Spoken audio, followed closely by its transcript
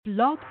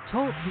Blog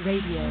Talk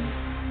Radio.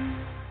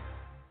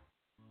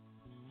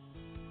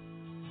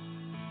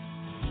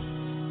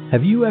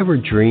 Have you ever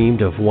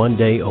dreamed of one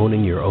day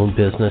owning your own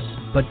business,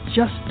 but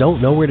just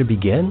don't know where to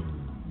begin?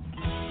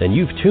 Then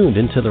you've tuned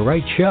into the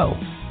right show.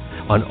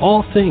 On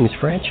All Things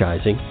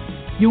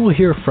Franchising, you will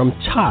hear from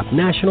top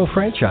national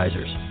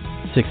franchisors,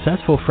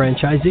 successful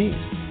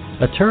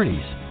franchisees,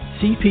 attorneys,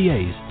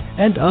 CPAs,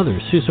 and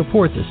others who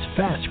support this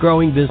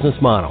fast-growing business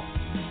model.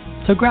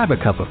 So grab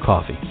a cup of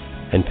coffee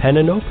and pen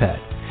and notepad,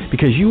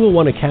 because you will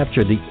want to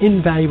capture the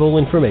invaluable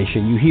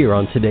information you hear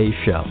on today's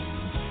show.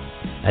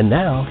 And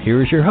now,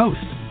 here is your host,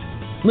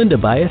 Linda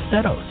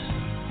Ballesteros.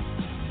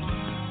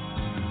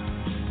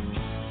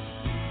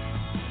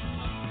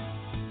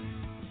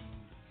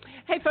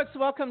 Hey folks,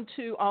 welcome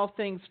to All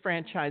Things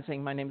Franchising.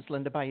 My name is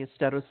Linda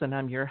Ballesteros and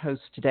I'm your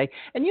host today.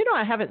 And you know,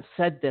 I haven't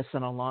said this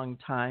in a long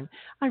time.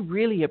 I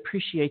really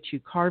appreciate you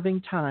carving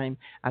time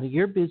out of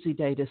your busy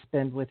day to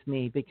spend with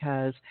me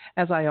because,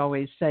 as I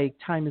always say,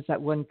 time is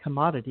that one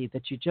commodity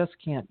that you just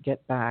can't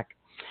get back.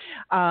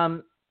 I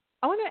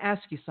want to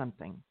ask you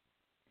something.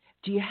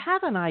 Do you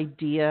have an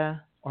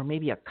idea or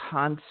maybe a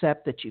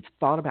concept that you've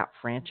thought about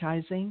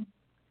franchising?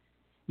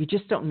 You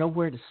just don't know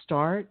where to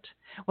start?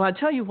 Well, I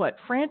tell you what,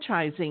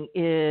 franchising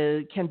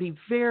can be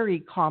very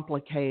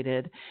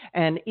complicated.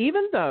 And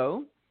even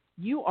though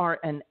you are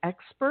an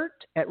expert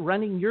at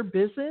running your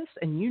business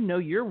and you know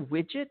your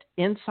widget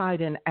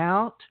inside and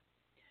out,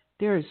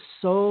 there is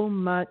so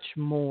much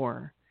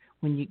more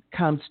when it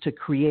comes to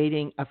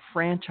creating a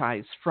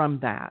franchise from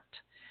that.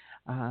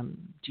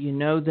 Do you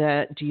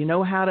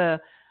know how to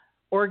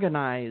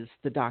organize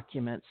the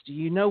documents? Do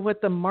you know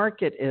what the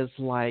market is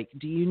like?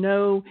 Do you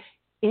know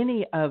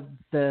any of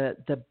the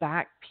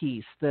back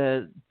piece,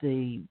 the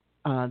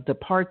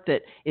part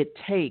that it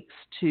takes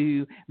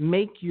to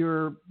make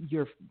your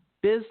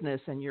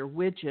business and your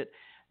widget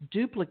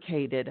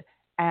duplicated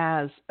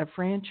as a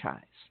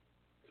franchise?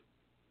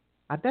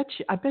 I bet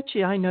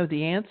you I know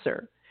the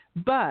answer,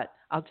 but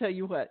I'll tell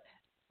you what,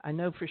 I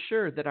know for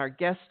sure that our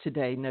guest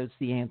today knows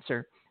the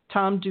answer.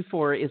 Tom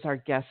Dufour is our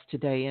guest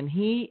today, and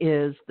he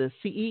is the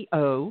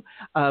CEO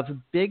of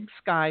Big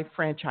Sky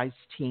Franchise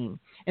Team.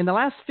 In the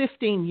last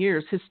 15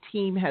 years, his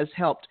team has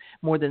helped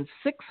more than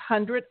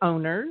 600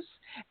 owners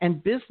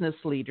and business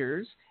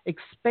leaders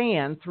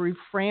expand through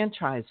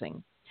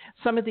franchising.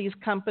 Some of these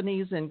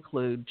companies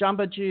include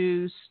Jamba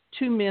Juice,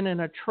 Two Men in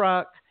a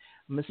Truck,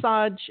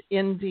 Massage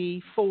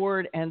Envy,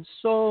 Ford, and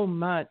so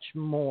much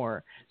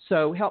more.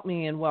 So help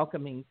me in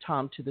welcoming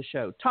Tom to the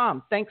show.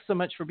 Tom, thanks so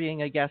much for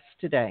being a guest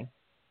today.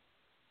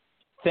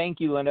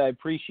 Thank you, Linda. I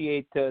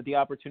appreciate the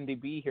opportunity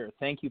to be here.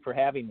 Thank you for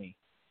having me.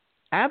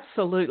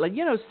 Absolutely.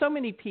 You know, so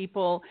many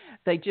people,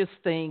 they just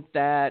think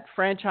that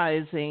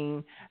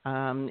franchising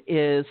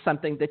is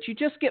something that you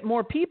just get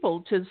more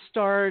people to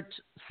start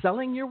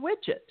selling your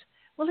widget.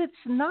 Well, it's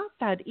not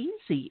that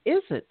easy,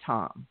 is it,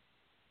 Tom?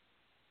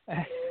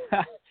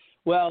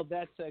 Well,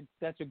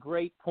 that's a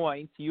great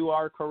point. You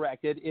are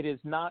correct. It is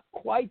not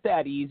quite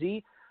that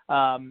easy.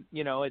 I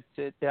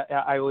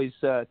always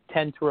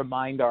tend to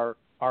remind our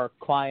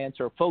clients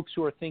or folks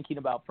who are thinking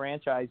about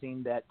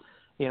franchising that,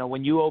 you know,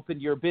 when you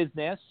opened your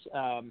business,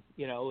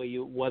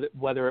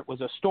 whether it was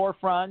a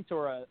storefront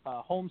or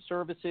a home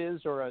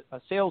services or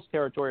a sales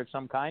territory of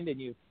some kind, and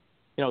you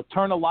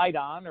turn a light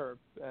on or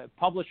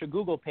publish a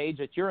Google page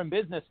that you're in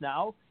business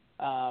now,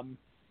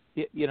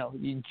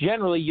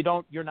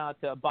 you're not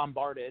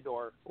bombarded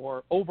or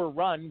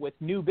overrun with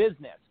new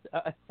business.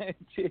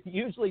 It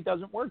usually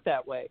doesn't work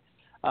that way.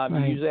 Right.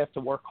 You usually have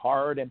to work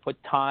hard and put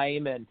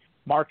time and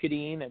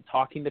marketing and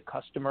talking to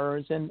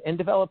customers and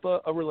develop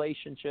a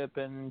relationship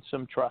and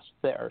some trust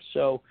there.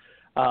 So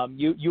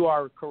you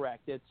are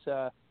correct.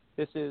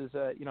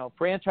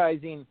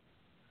 Franchising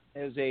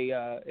as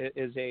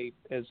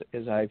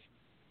I've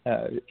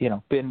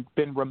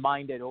been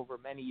reminded over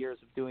many years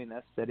of doing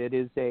this, that it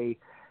is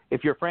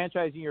if you're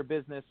franchising your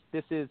business,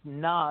 this is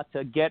not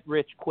a get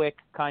rich quick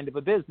kind of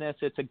a business.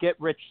 It's a get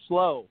rich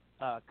slow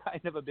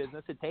kind of a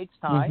business. It takes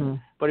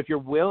time, but if you're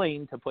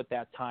willing to put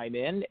that time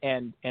in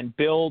and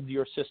build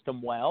your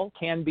system well,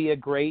 can be a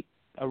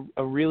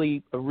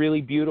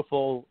really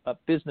beautiful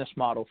business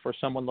model for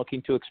someone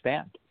looking to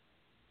expand.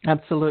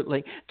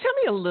 Absolutely. Tell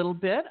me a little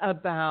bit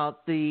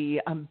about the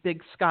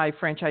Big Sky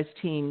Franchise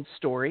Team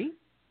story.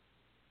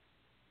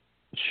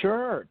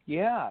 Sure.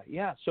 Yeah.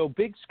 So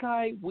Big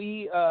Sky,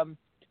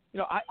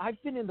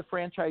 I've been in the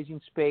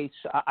franchising space.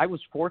 I was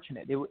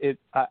fortunate.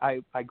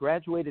 I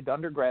graduated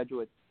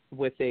undergraduate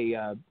with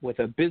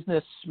a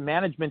business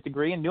management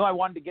degree and knew I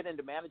wanted to get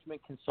into management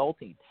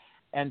consulting.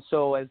 And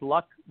so as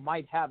luck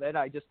might have it,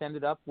 I just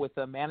ended up with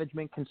a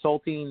management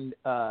consulting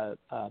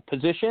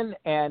position,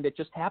 and it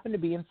just happened to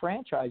be in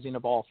franchising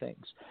of all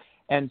things.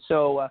 And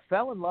so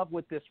fell in love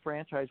with this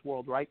franchise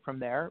world right from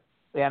there,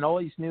 and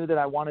always knew that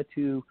I wanted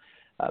to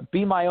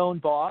be my own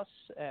boss,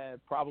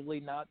 probably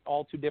not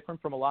all too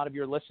different from a lot of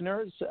your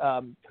listeners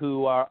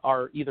who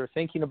are either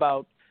thinking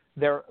about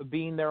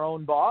being their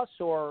own boss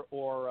or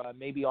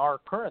maybe are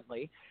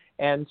currently.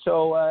 And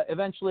so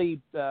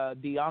eventually the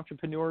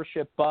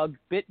entrepreneurship bug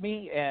bit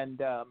me,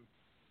 and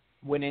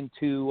went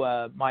into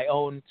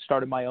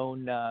started my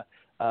own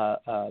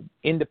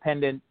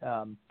independent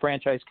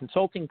franchise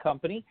consulting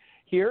company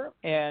here.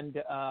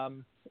 And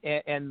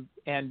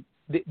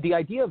the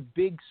idea of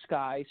Big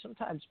Sky,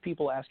 sometimes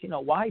people ask,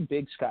 why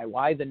Big Sky?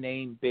 Why the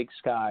name Big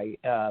Sky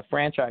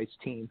franchise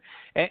team?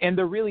 And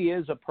there really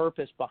is a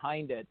purpose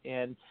behind it.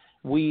 And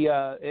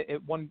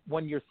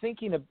when you're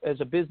thinking of, as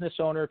a business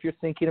owner, if you're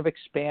thinking of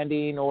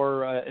expanding,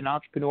 or an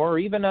entrepreneur, or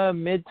even a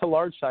mid to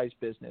large size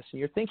business, and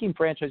you're thinking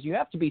franchise, you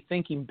have to be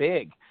thinking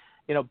big,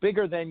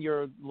 bigger than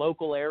your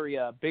local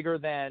area, bigger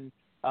than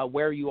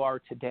where you are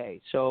today.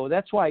 So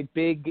that's why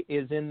Big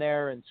is in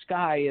there, and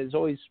Sky is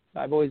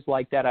I've always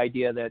liked that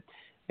idea that,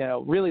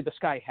 really the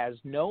sky has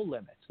no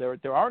limits.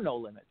 There are no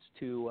limits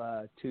to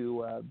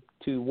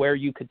where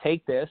you could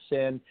take this.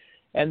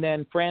 And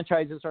then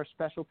franchise is our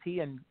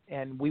specialty,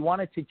 and we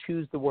wanted to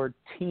choose the word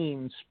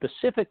team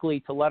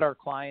specifically to let our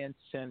clients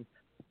and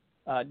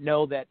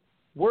know that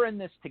we're in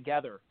this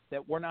together,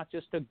 that we're not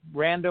just a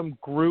random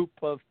group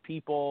of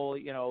people,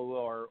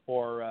 or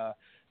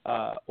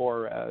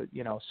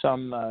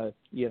some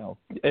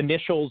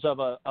initials of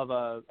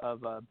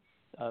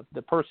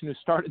the person who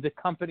started the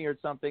company or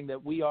something.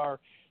 That we are,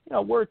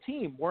 we're a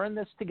team. We're in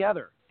this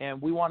together, and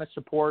we want to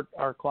support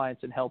our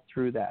clients and help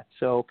through that.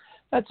 So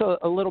that's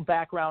a little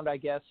background, I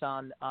guess,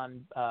 on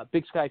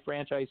Big Sky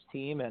Franchise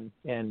Team,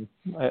 and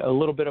a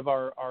little bit of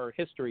our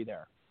history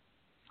there.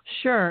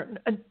 Sure.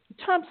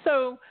 Tom,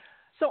 so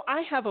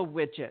I have a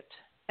widget,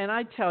 and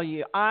I tell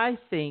you, I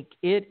think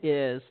it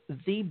is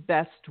the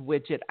best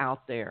widget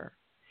out there.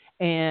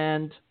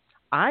 And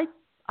I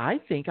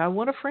think I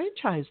want to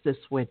franchise this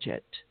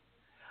widget.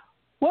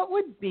 What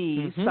would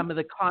be some of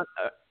the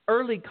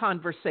early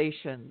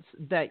conversations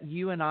that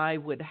you and I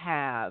would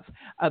have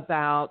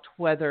about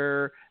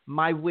whether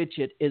my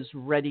widget is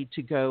ready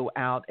to go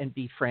out and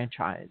be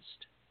franchised?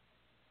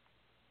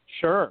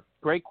 Sure.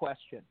 Great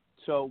question.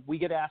 So we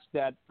get asked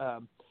that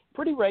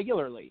pretty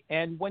regularly.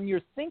 And when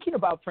you're thinking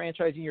about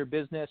franchising your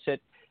business,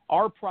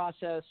 our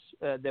process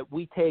that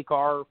we take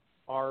our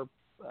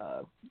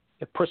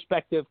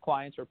prospective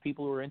clients or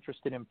people who are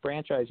interested in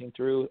franchising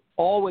through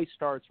always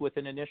starts with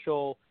an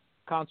initial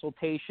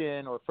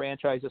consultation or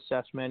franchise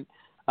assessment.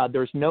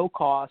 There's no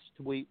cost.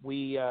 We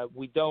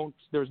don't.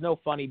 There's no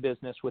funny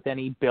business with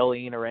any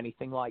billing or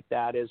anything like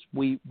that. As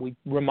we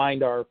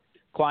remind our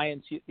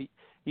clients,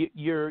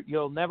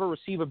 you'll never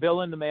receive a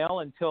bill in the mail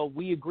until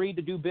we agree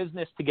to do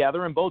business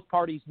together and both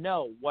parties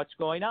know what's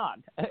going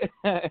on.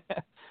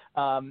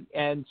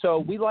 And so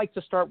we like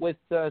to start with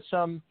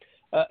some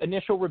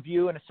initial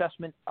review and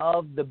assessment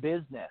of the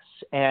business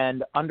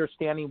and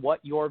understanding what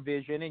your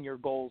vision and your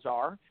goals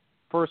are.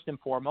 First and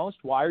foremost,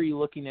 why are you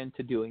looking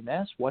into doing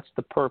this? What's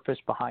the purpose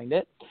behind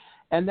it?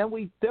 And then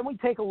we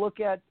take a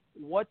look at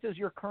what does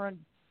your current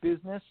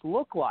business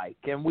look like?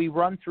 And we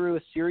run through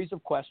a series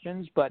of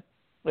questions. But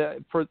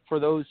for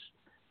those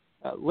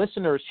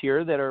listeners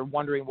here that are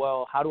wondering,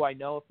 well, how do I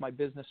know if my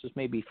business is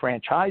maybe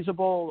franchisable,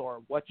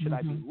 or what should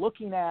I be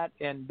looking at?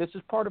 And this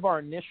is part of our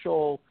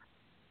initial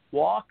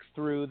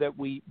walkthrough that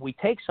we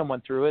take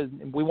someone through.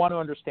 And we want to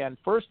understand,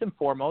 first and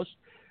foremost,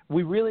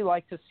 we really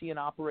like to see an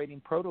operating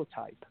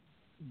prototype.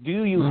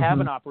 Do you have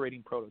an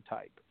operating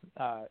prototype?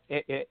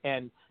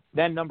 And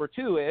then number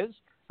two is,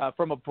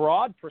 from a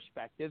broad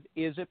perspective,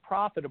 is it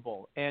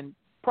profitable? And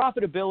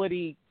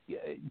profitability,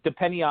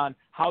 depending on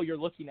how you're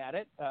looking at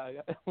it,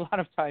 a lot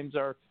of times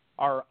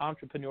our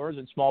entrepreneurs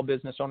and small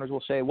business owners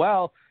will say,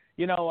 well,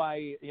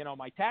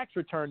 my tax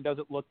return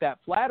doesn't look that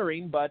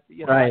flattering, but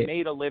I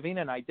made a living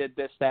and I did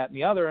this, that, and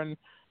the other.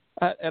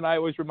 And I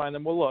always remind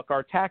them, well, look,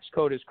 our tax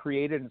code is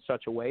created in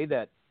such a way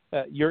that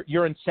you're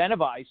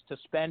incentivized to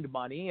spend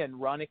money and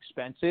run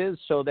expenses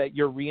so that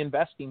you're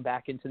reinvesting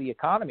back into the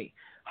economy,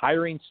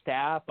 hiring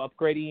staff,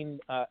 upgrading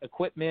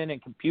equipment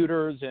and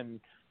computers, and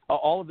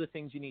all of the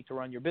things you need to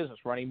run your business,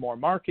 running more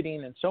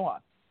marketing and so on.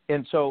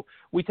 And so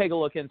we take a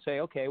look and say,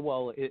 okay,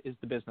 well, is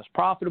the business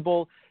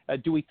profitable?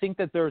 Do we think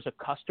that there's a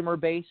customer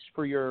base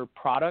for your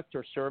product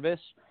or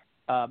service?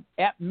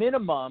 At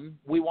minimum,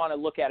 we want to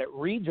look at it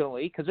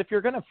regionally, because if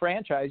you're going to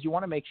franchise, you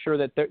want to make sure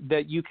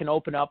that you can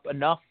open up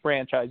enough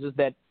franchises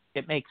that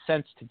it makes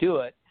sense to do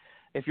it.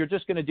 If you're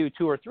just going to do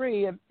 2 or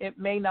 3, it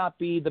may not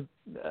be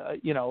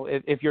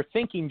if you're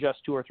thinking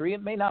just 2 or 3,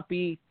 it may not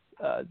be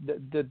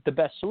the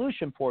best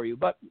solution for you.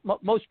 But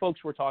most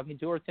folks we're talking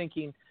to are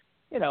thinking,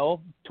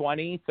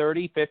 20,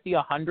 30, 50,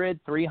 100,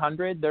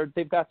 300.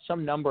 They've got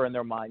some number in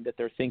their mind that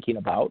they're thinking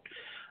about.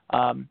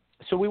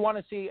 So we want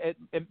to see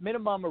at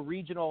minimum a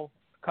regional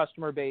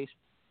customer base,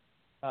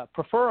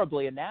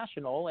 preferably a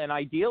national, and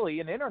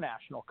ideally an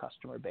international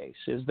customer base.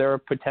 Is there a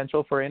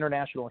potential for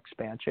international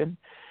expansion?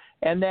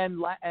 And then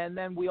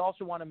we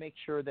also want to make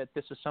sure that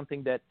this is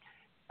something that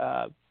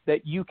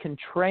you can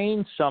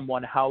train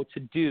someone how to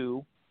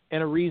do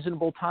in a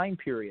reasonable time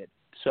period.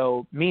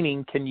 So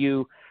meaning, can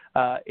you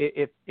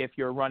If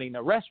you're running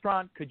a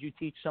restaurant, could you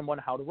teach someone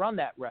how to run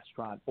that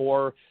restaurant?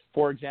 Or,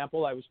 for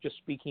example, I was just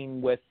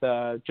speaking with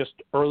just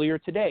earlier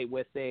today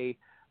with a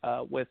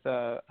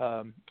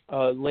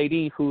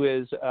lady who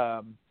is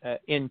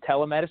in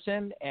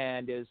telemedicine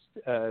and is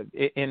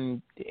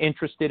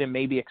interested in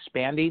maybe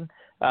expanding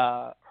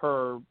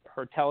her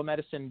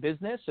telemedicine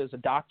business as a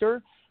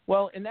doctor.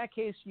 Well, in that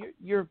case,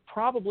 you're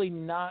probably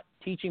not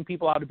teaching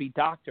people how to be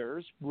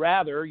doctors.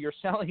 Rather, you're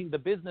selling the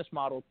business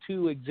model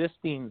to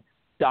existing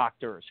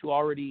doctors who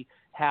already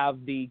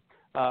have the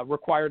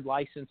required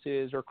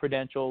licenses or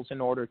credentials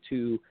in order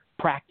to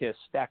practice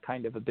that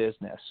kind of a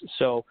business.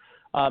 So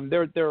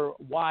there are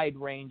a wide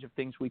range of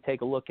things we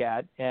take a look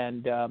at,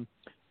 and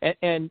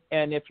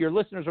if your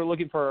listeners are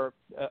looking for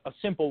a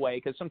simple way,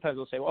 because sometimes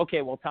they'll say,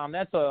 okay, well, Tom,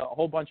 that's a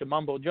whole bunch of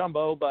mumbo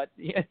jumbo, but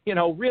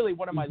really,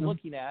 what am I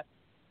looking at?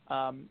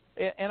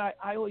 And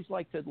I always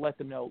like to let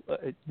them know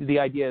the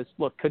idea is,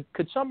 look,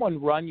 could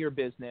someone run your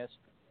business,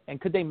 and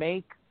could they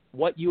make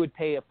what you would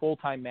pay a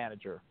full-time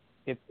manager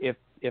if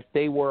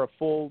they were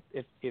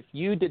if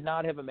you did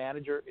not have a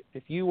manager,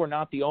 if you were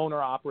not the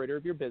owner operator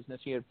of your business,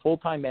 you had a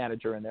full-time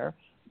manager in there,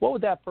 what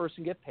would that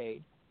person get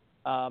paid?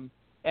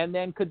 And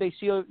then could they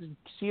see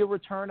a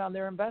return on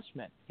their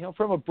investment?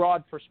 From a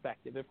broad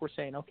perspective, if we're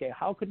saying, okay,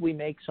 how could we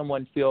make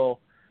someone feel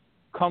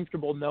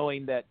comfortable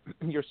knowing that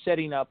you're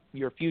setting up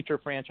your future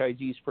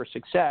franchisees for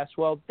success?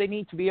 Well, they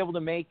need to be able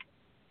to make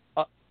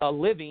a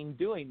living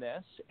doing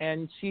this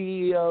and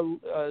see a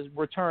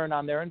return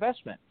on their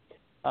investment.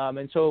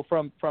 And so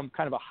from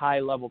kind of a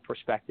high level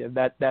perspective,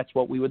 that's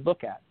what we would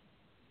look at.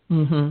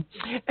 Mm-hmm.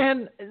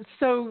 And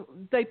so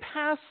they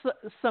pass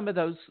some of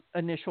those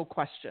initial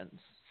questions.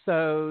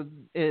 So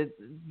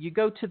you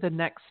go to the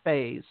next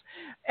phase.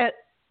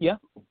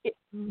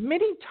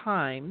 Many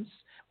times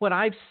what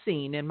I've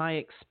seen in my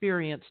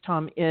experience,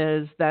 Tom,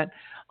 is that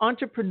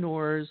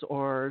entrepreneurs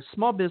or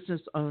small business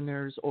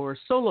owners or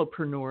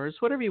solopreneurs,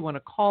 whatever you want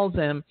to call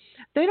them,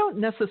 they don't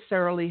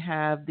necessarily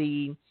have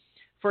the,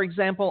 for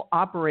example,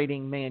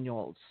 operating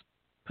manuals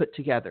put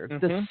together,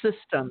 the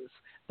systems,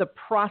 the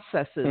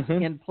processes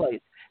in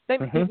place.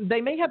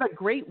 They may have a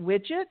great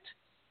widget,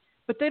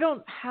 but they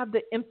don't have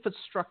the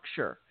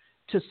infrastructure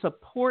to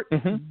support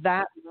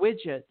that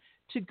widget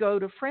to go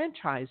to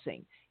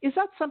franchising. Is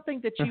that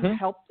something that you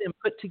helped them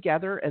put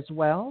together as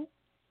well?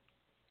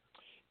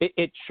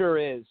 It sure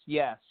is.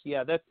 Yes.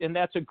 Yeah.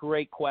 That's a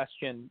great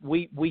question.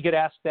 We get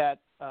asked that.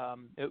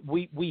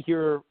 We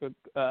hear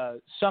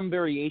some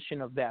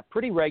variation of that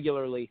pretty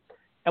regularly.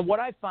 And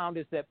what I've found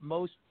is that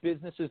most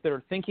businesses that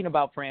are thinking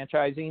about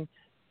franchising,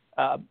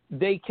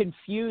 they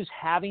confuse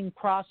having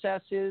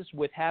processes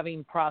with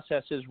having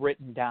processes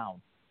written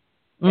down.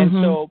 And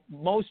so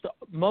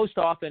most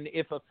often,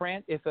 if a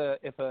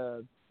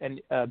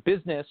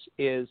business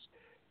has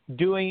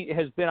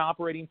been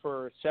operating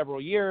for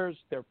several years,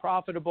 they're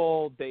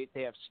profitable, they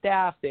have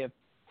staff, they have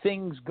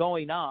things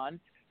going on,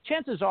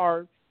 chances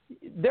are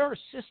there are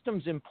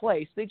systems in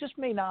place. They just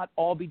may not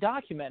all be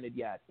documented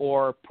yet,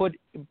 or put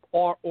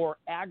or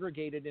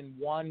aggregated in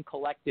one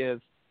collective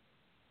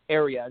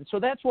area. And so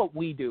that's what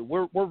we do.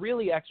 We're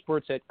really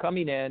experts at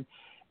coming in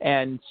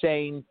and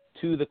saying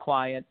to the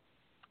client,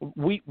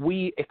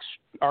 we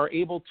are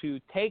able to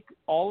take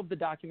all of the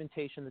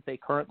documentation that they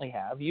currently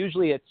have.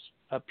 Usually it's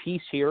a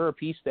piece here or a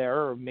piece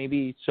there, or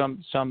maybe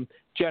some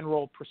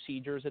general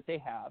procedures that they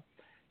have.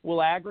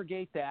 We'll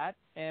aggregate that,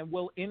 and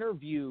we'll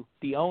interview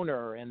the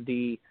owner and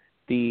the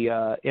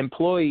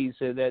employees,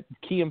 that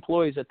key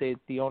employees that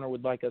the owner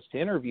would like us to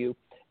interview,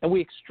 and we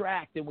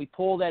extract and we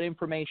pull that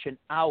information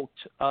out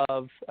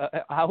of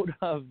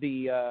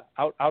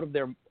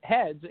their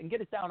heads and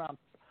get it down on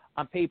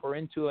paper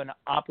into an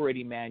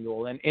operating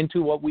manual and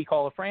into what we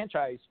call a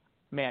franchise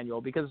manual,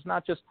 because it's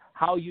not just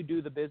how you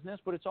do the business,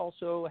 but it's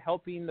also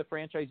helping the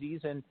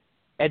franchisees and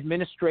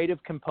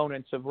administrative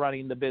components of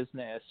running the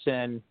business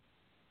and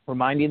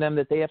reminding them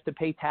that they have to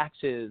pay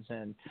taxes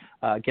and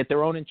get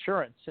their own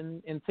insurance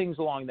and things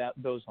along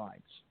those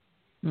lines.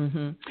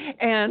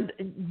 And,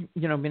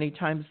 many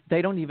times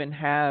they don't even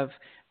have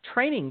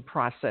training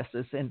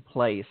processes in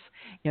place.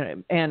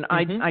 And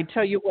I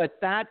tell you what,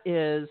 that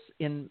is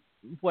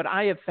what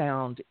I have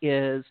found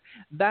is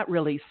that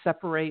really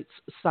separates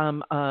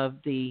some of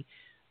the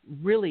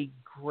really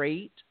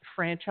great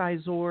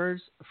franchisors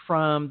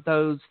from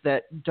those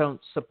that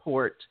don't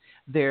support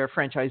their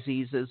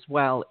franchisees as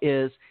well,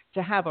 is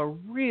to have a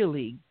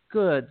really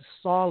good,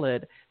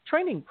 solid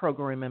training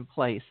program in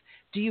place.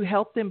 Do you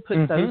help them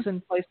put those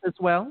in place as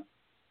well?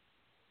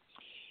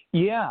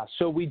 Yeah,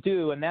 so we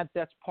do, and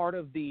that's part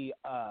of the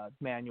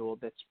manual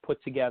that's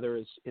put together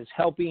is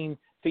helping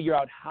figure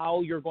out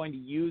how you're going to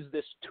use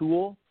this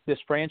tool, this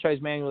franchise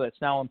manual that's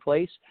now in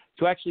place,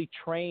 to actually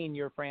train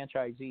your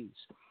franchisees.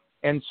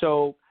 And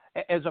so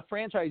as a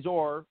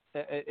franchisor,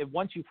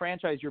 once you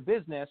franchise your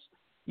business,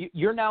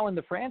 you're now in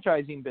the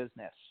franchising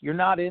business. You're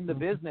not in the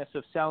business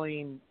of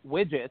selling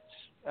widgets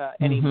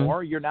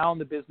anymore. You're now in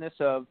the business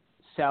of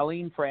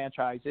selling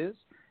franchises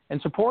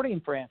and supporting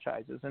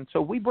franchises. And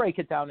so we break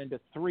it down into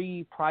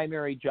 3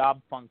 primary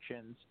job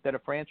functions that a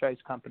franchise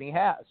company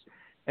has.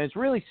 And it's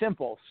really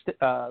simple.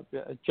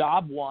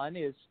 Job 1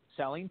 is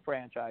selling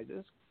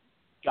franchises.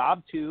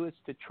 Job 2 is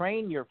to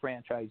train your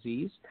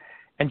franchisees.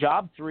 And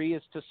job 3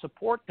 is to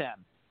support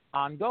them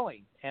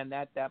ongoing. And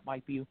that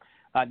might be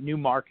new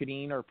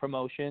marketing or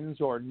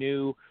promotions or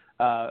new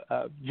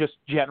just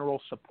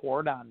general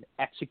support on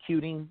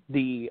executing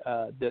the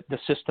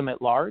system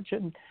at large.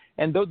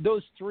 And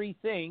those 3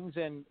 things,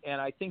 and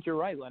I think you're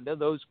right, Linda,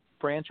 those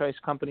franchise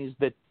companies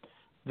that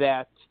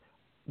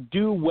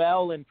do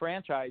well in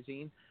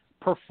franchising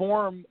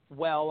perform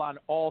well on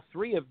all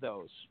 3 of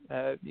those.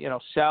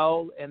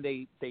 Sell, and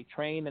they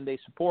train and they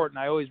support. And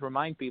I always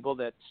remind people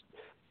that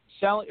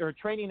selling or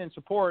training and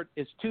support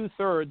is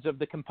 2/3 of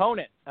the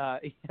component.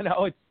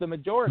 It's the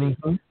majority.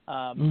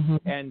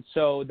 And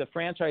so the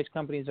franchise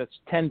companies that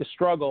tend to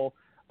struggle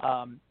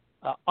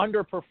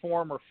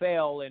underperform or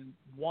fail in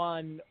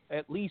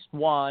at least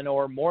one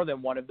or more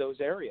than one of those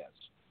areas.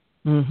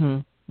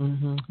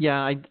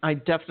 Yeah, I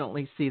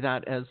definitely see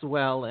that as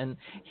well, and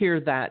hear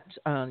that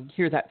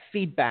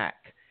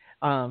feedback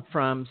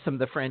from some of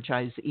the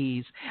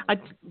franchisees.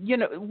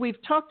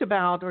 We've talked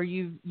about, or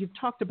you've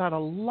talked about a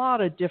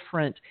lot of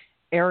different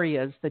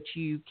areas that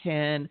you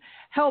can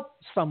help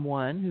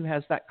someone who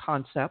has that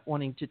concept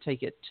wanting to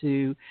take it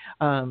to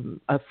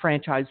a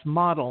franchise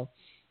model.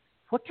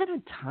 What kind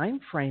of time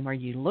frame are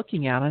you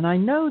looking at? And I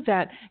know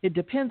that it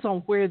depends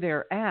on where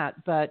they're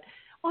at, but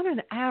on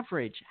an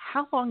average,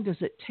 how long does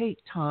it take,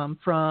 Tom,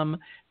 from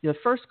the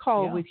first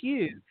call with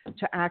you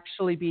to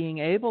actually being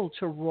able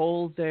to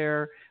roll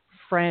their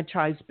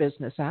franchise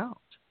business out?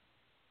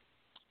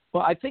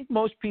 Well, I think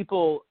most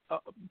people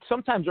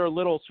sometimes are a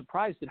little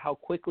surprised at how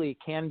quickly it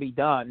can be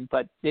done.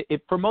 But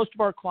for most of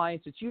our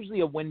clients, it's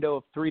usually a window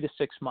of 3 to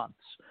 6 months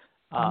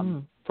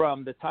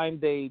from the time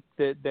they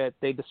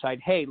decide,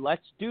 hey,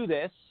 let's do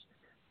this,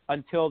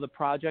 until the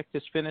project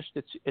is finished.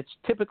 It's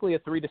typically a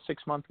 3 to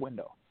 6 month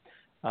window.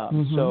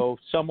 So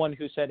someone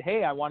who said,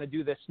 hey, I want to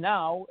do this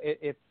now,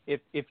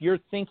 if you're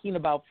thinking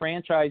about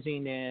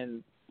franchising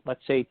in,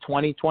 let's say,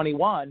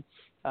 2021,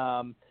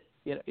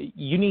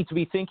 you need to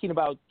be thinking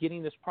about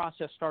getting this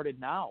process started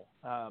now,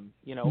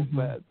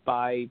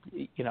 by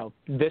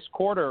this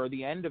quarter or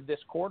the end of this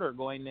quarter,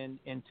 going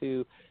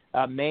into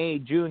May,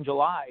 June,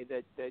 July,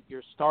 that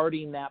you're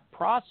starting that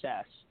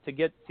process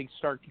to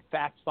start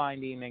fact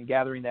finding and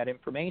gathering that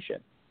information.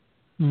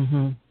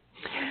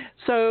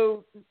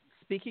 So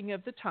speaking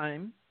of the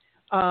time,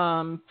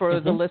 for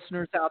the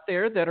listeners out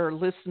there that are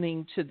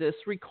listening to this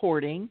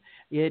recording,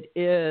 it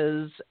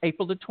is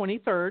April the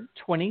 23rd,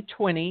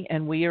 2020,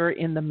 and we are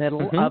in the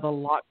middle of a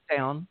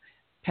lockdown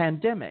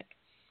pandemic.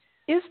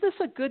 Is this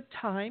a good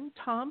time,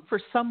 Tom, for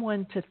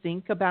someone to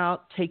think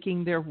about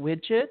taking their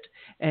widget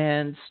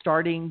and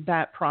starting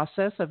that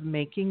process of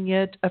making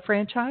it a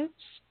franchise?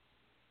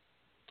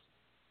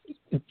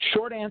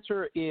 Short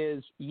answer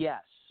is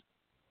yes.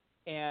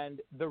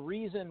 And the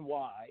reason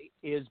why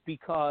is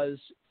because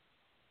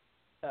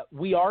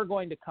we are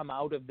going to come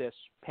out of this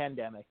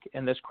pandemic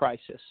and this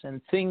crisis,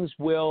 and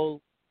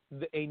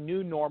a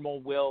new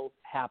normal will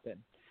happen.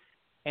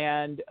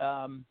 And,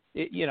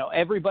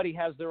 everybody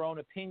has their own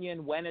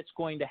opinion when it's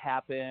going to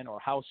happen or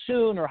how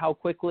soon or how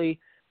quickly.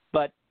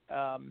 But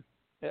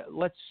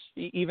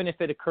even if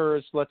it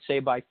occurs, let's say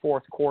by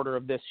fourth quarter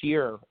of this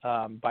year,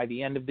 by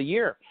the end of the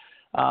year,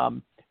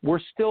 we're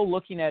still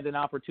looking at an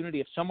opportunity.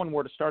 If someone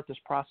were to start this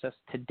process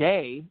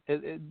today,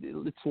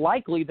 it's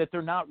likely that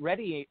they're not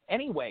ready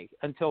anyway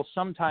until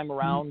sometime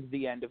around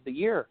the end of the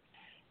year.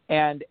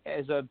 And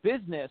as a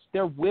business,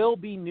 there will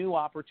be new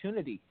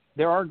opportunity.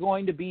 There are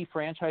going to be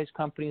franchise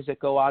companies that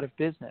go out of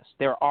business.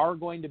 There are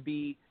going to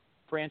be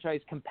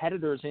franchise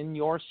competitors in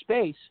your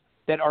space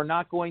that are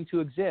not going to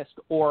exist,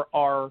 or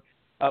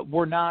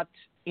we're not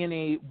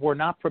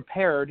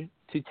prepared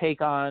to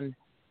take on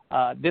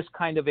this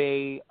kind of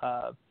a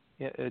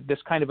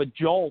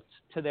jolt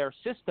to their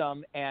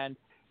system, and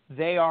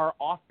they are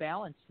off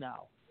balance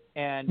now,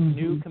 and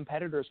new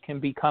competitors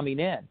can be coming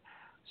in.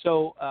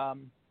 So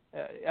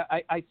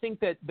I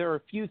think that there are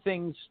a few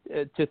things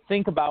to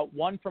think about.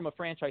 One, from a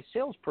franchise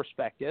sales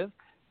perspective,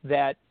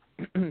 that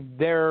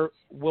there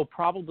will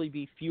probably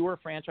be fewer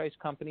franchise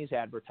companies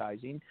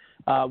advertising.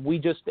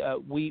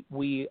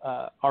 We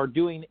are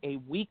doing a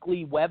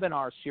weekly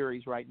webinar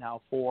series right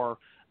now for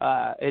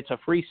it's a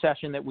free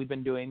session that we've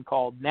been doing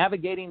called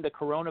Navigating the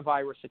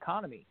Coronavirus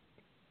Economy.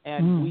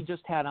 And we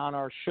just had on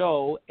our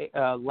show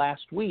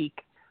last week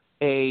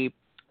a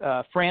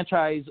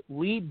franchise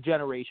lead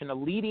generation, a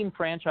leading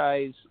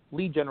franchise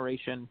lead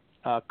generation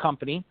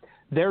company.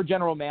 Their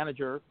general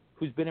manager,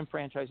 who's been in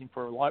franchising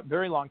for a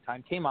very long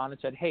time, came on and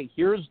said, hey,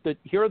 here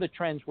are the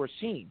trends we're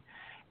seeing.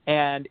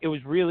 And it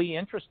was really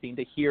interesting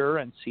to hear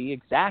and see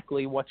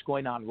exactly what's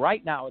going on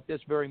right now at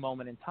this very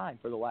moment in time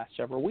for the last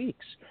several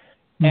weeks.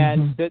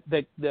 And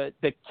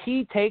the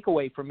key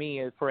takeaway for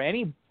me is, for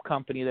any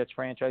company that's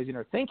franchising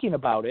or thinking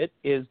about it,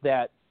 is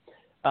that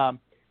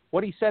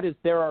what he said is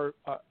there are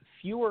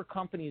fewer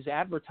companies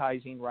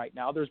advertising right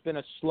now. There's been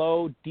a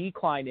slow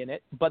decline in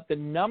it, but the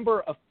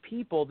number of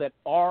people that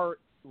are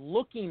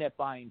looking at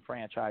buying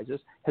franchises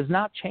has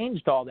not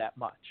changed all that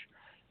much.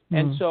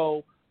 And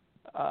so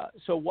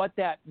what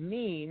that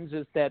means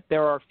is that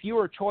there are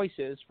fewer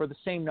choices for the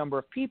same number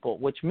of people,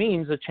 which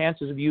means the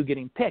chances of you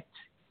getting picked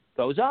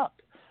goes up.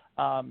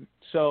 I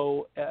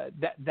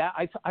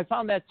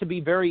found that to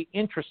be very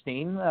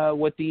interesting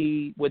with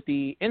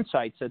the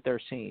insights that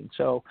they're seeing.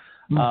 So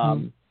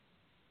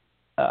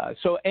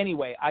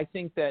anyway, I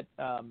think that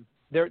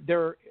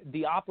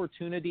the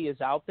opportunity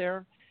is out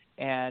there,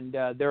 and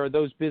there are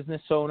those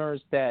business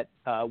owners that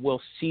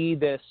will see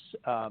this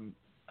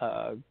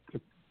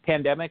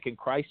pandemic and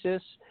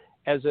crisis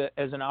as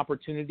an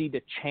opportunity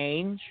to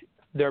change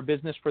their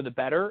business for the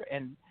better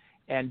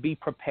and be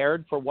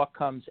prepared for what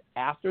comes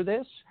after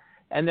this.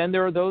 And then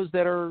there are those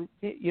that are,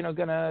 going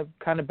to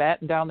kind of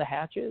batten down the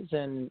hatches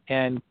and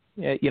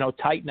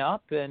tighten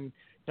up and,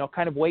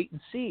 kind of wait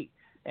and see.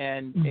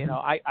 And,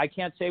 I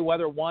can't say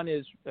whether one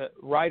is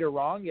right or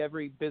wrong.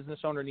 Every business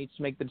owner needs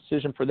to make the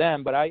decision for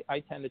them. But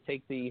I tend to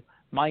take the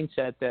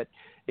mindset that,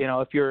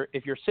 if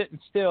you're sitting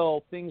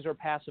still, things are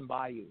passing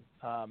by you.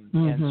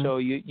 And so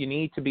you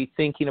need to be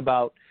thinking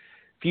about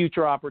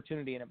future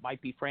opportunity, and it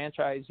might be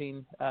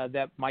franchising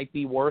that might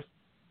be worth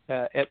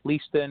at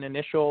least an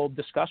initial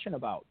discussion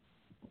about.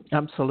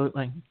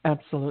 Absolutely.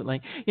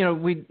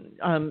 We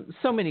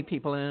so many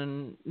people,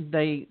 and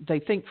they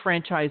think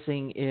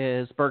franchising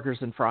is burgers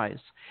and fries,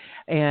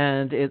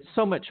 and it's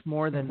so much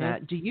more than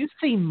that. Do you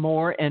see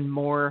more and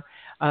more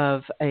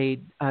of a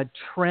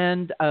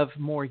trend of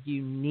more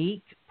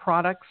unique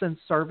products and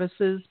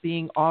services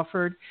being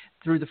offered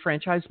through the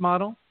franchise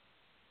model?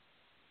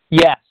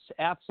 Yes,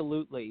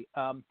 absolutely.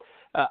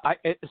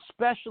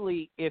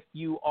 Especially if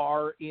you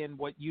are in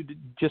what you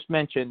just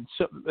mentioned,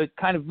 so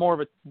kind of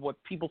more of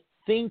what people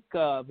think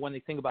of when they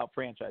think about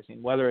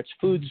franchising, whether it's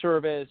food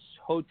service,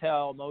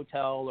 hotel,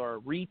 motel, or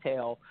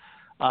retail.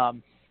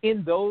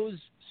 In those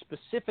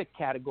specific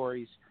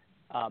categories,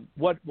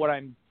 what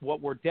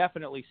we're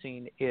definitely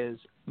seeing is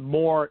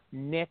more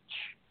niche,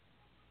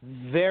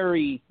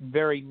 very,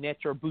 very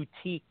niche or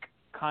boutique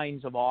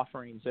kinds of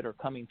offerings that are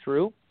coming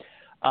through.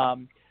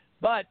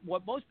 But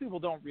what most people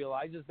don't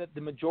realize is that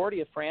the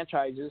majority of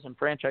franchises and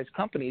franchise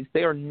companies,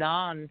 they are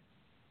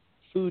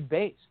non-food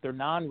based. They're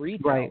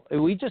non-retail. Right.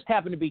 We just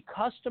happen to be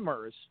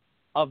customers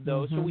of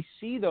those, so we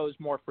see those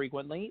more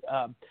frequently.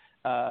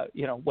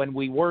 When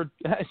we were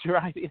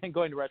driving and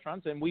going to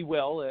restaurants, and we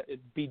will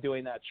be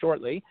doing that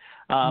shortly.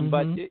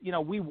 But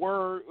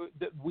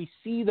we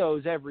see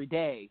those every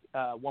day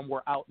when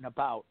we're out and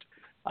about.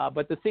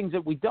 But the things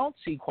that we don't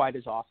see quite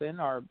as often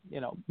are,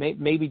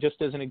 maybe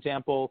just as an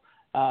example,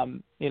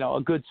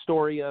 a good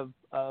story of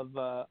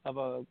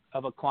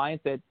a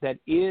client that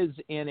is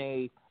in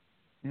a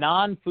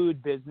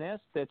non-food business.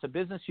 That's a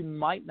business you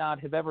might not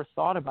have ever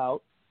thought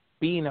about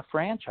being a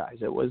franchise.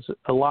 It was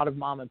a lot of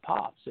mom and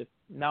pops. Is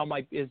now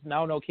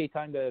an okay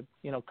time to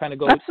kind of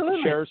go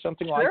share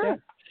something like that?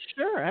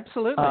 Sure,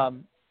 absolutely.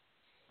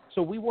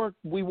 So I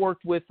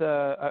worked with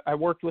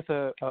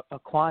a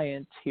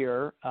client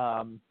here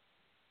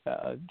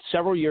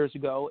several years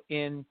ago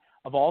in,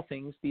 of all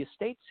things, the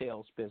estate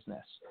sales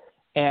business.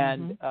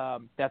 And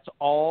that's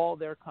all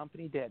their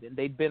company did. And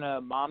they'd been a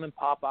mom and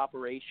pop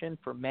operation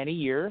for many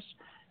years,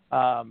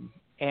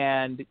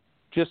 and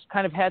just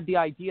kind of had the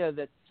idea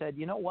that said,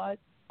 you know what,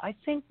 I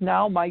think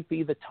now might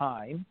be the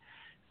time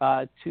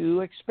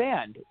to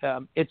expand.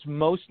 It's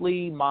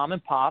mostly mom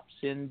and pops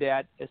in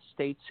that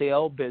estate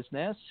sale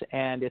business,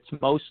 and it's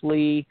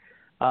mostly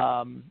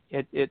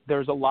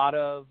there's a lot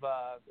of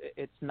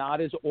it's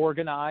not as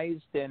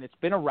organized, and it's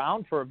been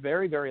around for a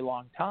very, very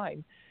long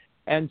time.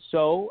 And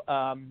so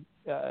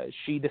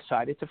she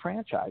decided to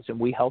franchise, and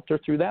we helped her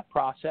through that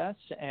process.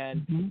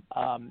 And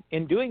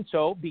in doing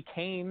so,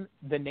 became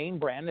the name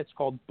brand. It's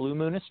called Blue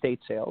Moon Estate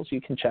Sales. You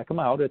can check them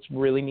out. It's a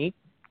really neat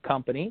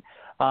company.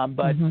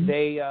 But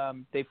they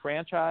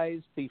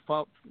franchised. The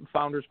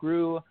founders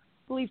grew, I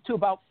believe, to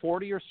about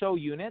 40 or so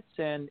units,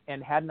 and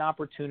had an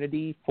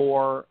opportunity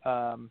for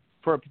a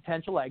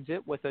potential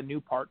exit with a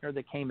new partner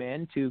that came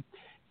in to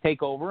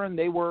take over. And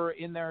they were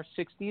in their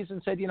 60s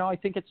and said, I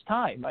think it's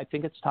time. I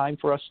think it's time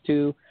for us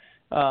to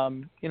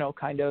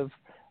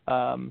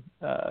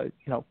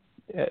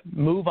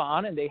move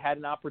on. And they had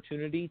an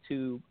opportunity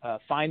to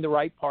find the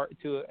right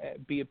to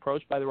be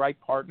approached by the right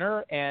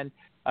partner, and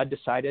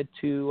decided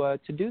to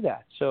do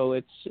that. So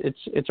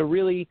it's a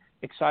really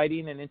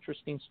exciting and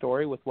interesting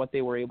story with what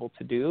they were able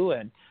to do.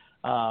 And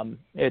I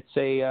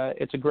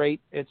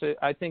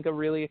think a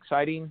really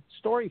exciting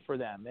story for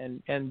them.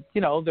 And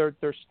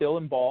they're still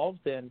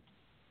involved in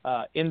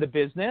the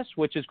business,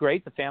 which is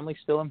great. The family's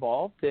still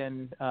involved,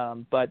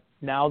 but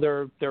now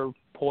they're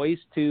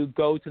poised to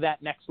go to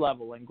that next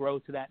level and grow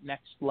to that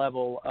next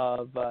level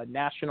of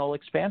national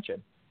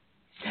expansion.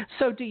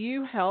 So do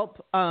you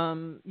help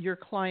your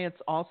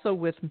clients also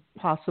with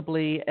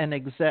possibly an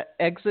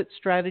exit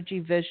strategy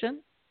vision?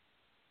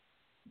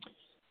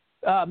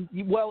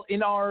 Well, in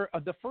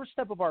the first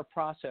step of our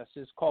process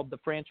is called the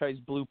franchise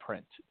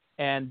blueprint.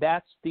 and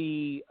that's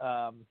the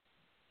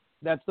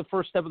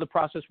first step of the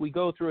process we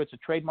go through. It's a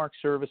trademark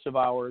service of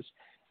ours.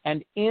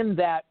 And in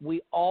that,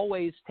 we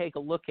always take a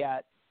look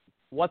at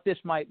what this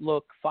might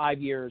look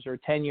 5 years or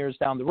 10 years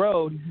down the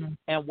road,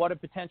 and what a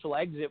potential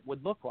exit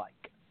would look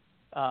like.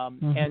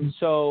 And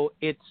so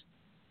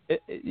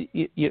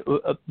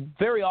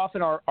very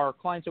often our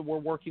clients that we're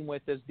working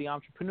with as the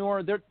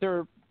entrepreneur,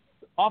 they're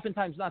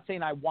oftentimes not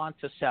saying, I want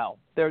to sell.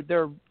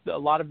 A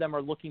lot of them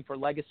are looking for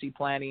legacy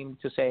planning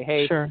to say,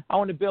 hey, Sure. I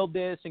want to build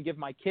this and give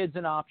my kids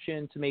an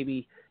option to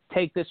maybe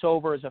take this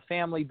over as a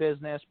family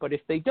business. But if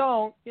they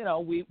don't,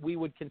 we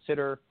would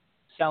consider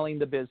selling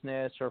the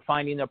business or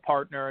finding a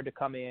partner to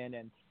come in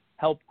and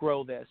help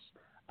grow this.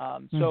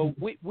 So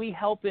we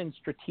help in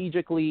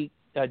strategically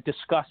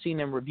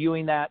discussing and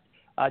reviewing that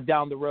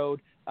down the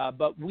road.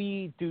 But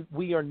we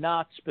are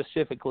not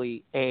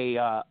specifically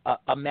a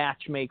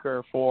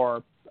matchmaker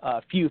for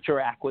future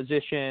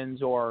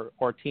acquisitions or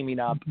teaming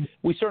up.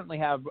 We certainly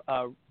have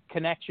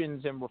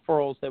connections and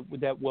referrals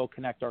that will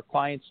connect our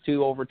clients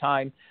to over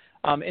time.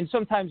 And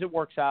sometimes it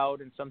works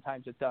out and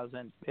sometimes it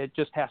doesn't. It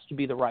just has to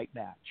be the right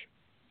match.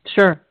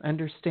 Sure,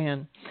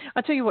 understand.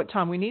 I'll tell you what,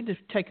 Tom, we need to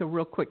take a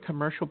real quick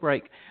commercial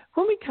break.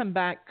 When we come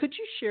back, could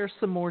you share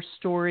some more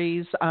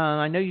stories?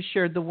 I know you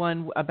shared the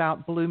one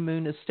about Blue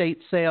Moon estate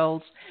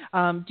sales.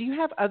 Do you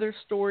have other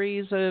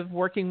stories of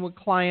working with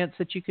clients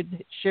that you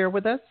could share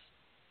with us?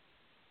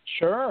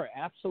 Sure,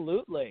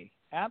 absolutely.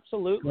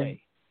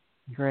 Absolutely.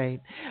 Great.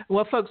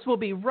 Well, folks, we'll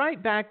be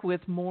right back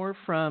with more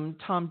from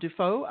Tom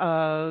Dufault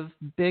of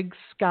Big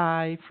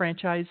Sky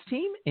Franchise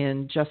Team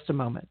in just a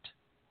moment.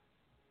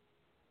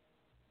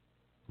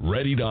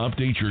 Ready to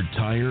update your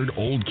tired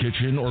old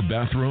kitchen or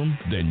bathroom?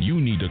 Then you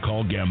need to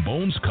call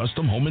Gambone's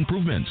Custom Home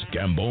Improvements.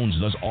 Gambone's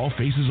does all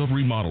phases of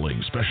remodeling,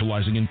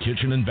 specializing in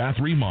kitchen and bath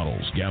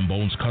remodels.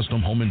 Gambone's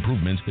Custom Home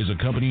Improvements is a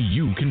company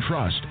you can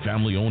trust.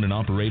 Family owned and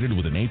operated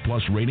with an A+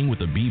 rating with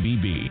the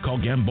BBB. Call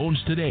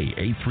Gambone's today,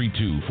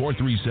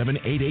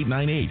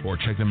 832-437-8898, or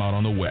check them out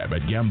on the web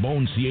at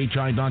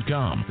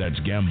GamboneCHI.com. That's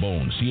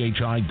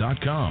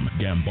GamboneCHI.com.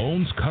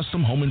 Gambone's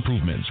Custom Home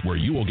Improvements, where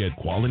you will get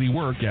quality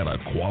work at a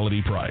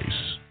quality price.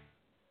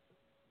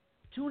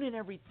 Tune in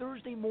every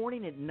Thursday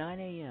morning at 9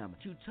 a.m.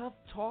 to Tough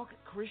Talk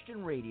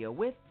Christian Radio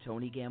with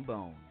Tony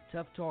Gambone.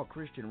 Tough Talk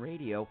Christian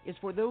Radio is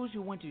for those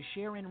who want to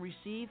share and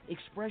receive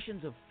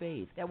expressions of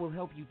faith that will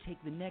help you take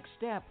the next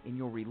step in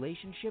your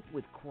relationship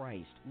with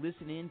Christ.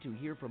 Listen in to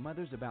hear from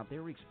others about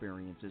their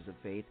experiences of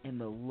faith and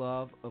the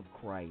love of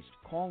Christ.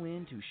 Call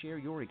in to share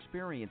your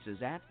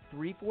experiences at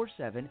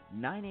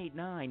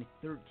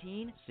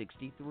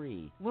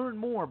 347-989-1363. Learn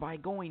more by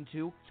going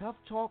to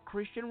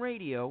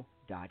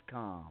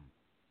toughtalkchristianradio.com.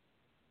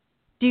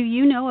 Do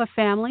you know a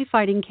family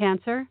fighting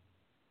cancer?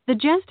 The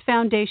Jest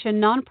Foundation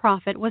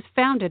nonprofit was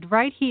founded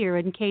right here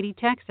in Katy,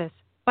 Texas,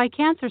 by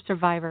cancer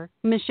survivor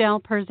Michelle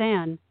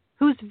Perzan,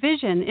 whose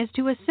vision is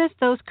to assist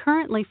those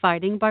currently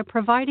fighting by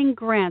providing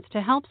grants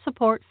to help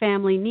support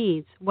family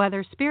needs,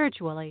 whether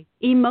spiritually,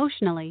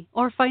 emotionally,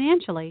 or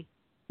financially.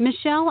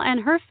 Michelle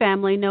and her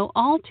family know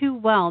all too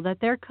well that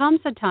there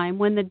comes a time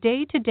when the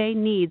day-to-day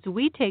needs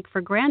we take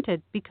for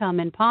granted become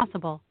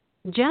impossible.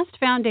 Jest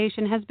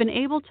Foundation has been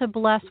able to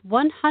bless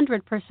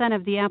 100%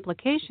 of the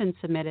applications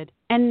submitted,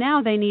 and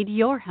now they need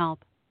your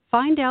help.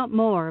 Find out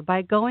more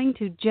by going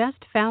to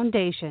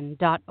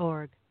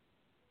justfoundation.org.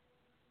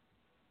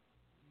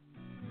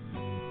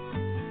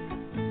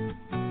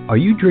 Are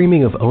you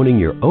dreaming of owning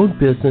your own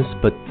business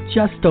but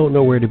just don't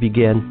know where to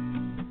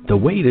begin? The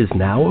wait is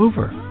now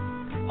over.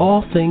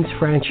 All Things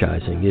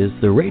Franchising is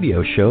the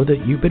radio show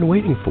that you've been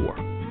waiting for.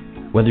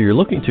 Whether you're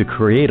looking to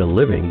create a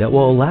living that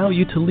will allow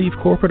you to leave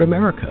corporate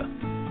America,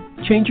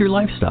 change your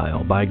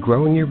lifestyle by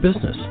growing your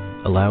business,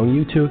 allowing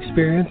you to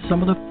experience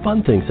some of the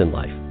fun things in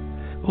life,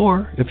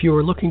 or if you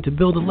are looking to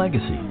build a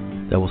legacy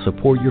that will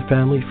support your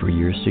family for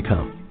years to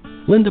come.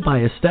 Linda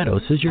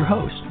Ballesteros is your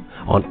host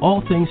on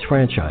All Things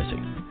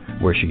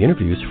Franchising, where she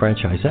interviews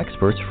franchise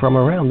experts from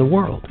around the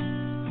world.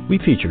 We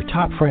feature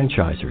top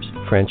franchisors,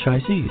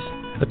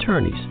 franchisees,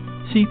 attorneys,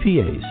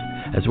 CPAs,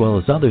 as well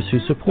as others who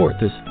support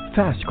this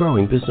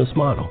fast-growing business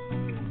model.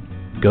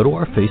 Go to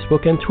our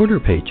Facebook and Twitter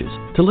pages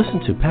to listen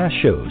to past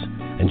shows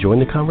and join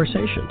the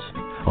conversations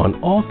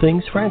on All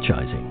Things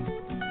Franchising.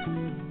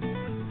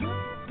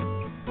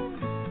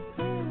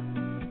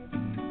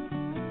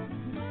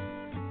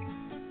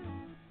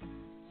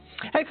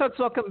 Hey, folks,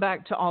 welcome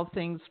back to All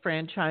Things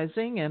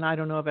Franchising. And I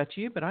don't know about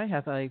you, but I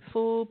have a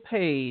full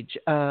page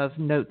of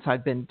notes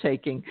I've been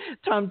taking.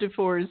 Tom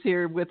Dufault is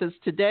here with us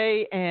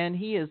today, and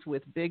he is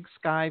with Big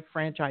Sky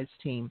Franchise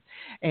Team.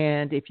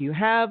 And if you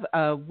have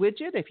a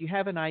widget, if you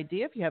have an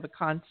idea, if you have a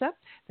concept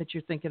that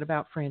you're thinking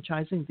about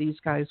franchising, these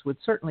guys would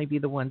certainly be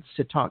the ones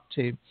to talk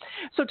to.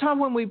 So, Tom,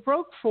 when we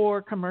broke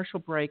for commercial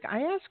break,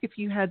 I asked if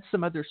you had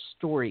some other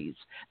stories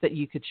that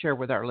you could share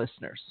with our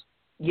listeners.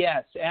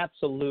 Yes,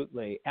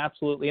 absolutely,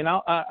 absolutely, and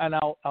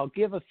I'll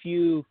give a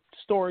few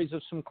stories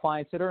of some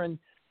clients that are in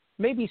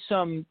maybe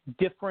some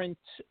different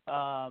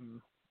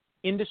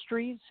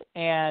industries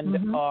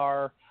and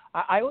are.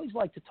 I always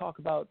like to talk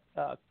about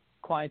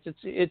clients,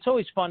 it's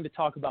always fun to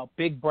talk about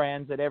big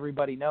brands that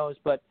everybody knows,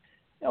 but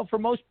for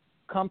most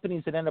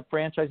companies that end up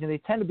franchising, they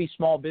tend to be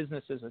small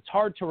businesses. It's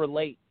hard to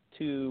relate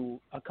to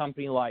a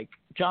company like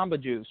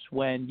Jamba Juice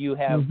when you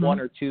have one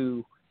or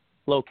two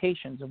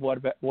locations of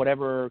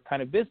whatever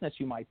kind of business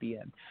you might be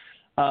in.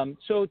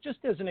 So just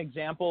as an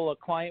example, a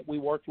client we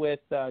worked with,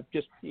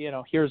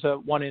 here's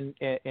one in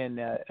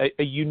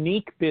a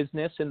unique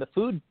business in the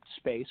food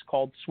space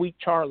called Sweet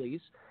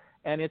Charlie's,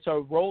 and it's a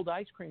rolled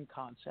ice cream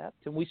concept.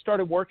 And we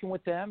started working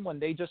with them when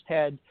they just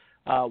had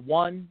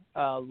one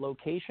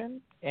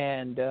location,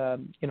 and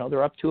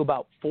they're up to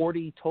about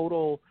 40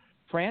 total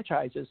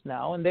franchises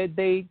now, and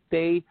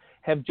they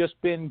have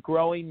just been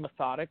growing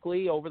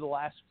methodically over the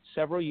last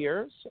several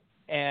years.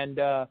 And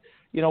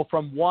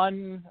from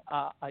one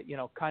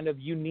kind of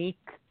unique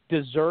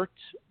dessert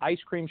ice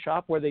cream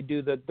shop where they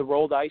do the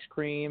rolled ice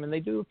cream, and they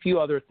do a few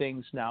other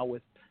things now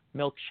with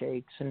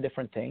milkshakes and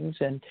different things,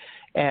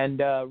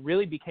 and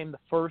really became the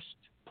first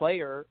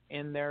player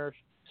in their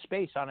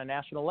space on a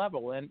national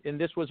level. And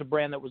this was a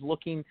brand that was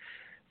looking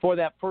for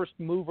that first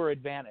mover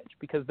advantage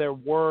because there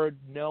were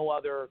no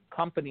other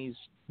companies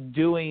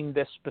doing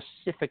this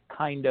specific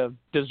kind of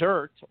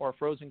dessert or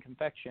frozen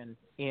confection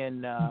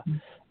in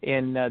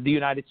the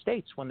United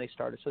States when they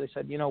started. So they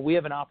said, we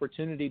have an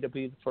opportunity to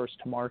be the first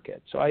to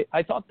market. So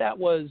I thought that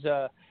was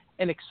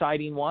an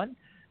exciting one.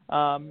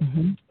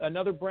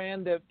 Another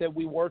brand that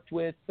we worked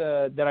with,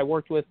 that I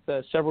worked with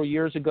several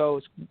years ago,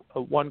 is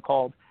one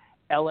called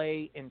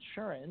LA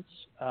Insurance.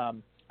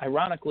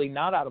 Ironically,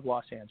 not out of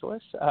Los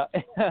Angeles,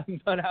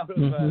 but out of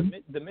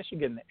the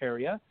Michigan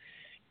area.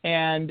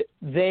 And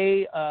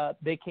they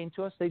came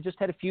to us. They just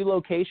had a few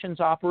locations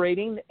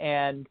operating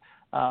and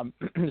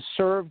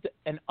served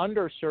an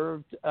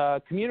underserved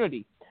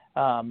community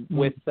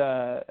with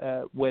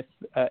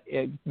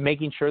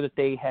making sure that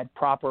they had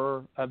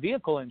proper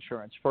vehicle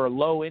insurance for a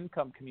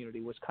low-income community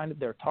was kind of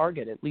their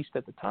target, at least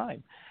at the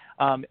time.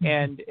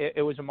 And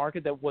it was a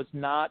market that was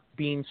not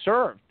being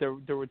served.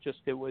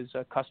 It was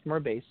a customer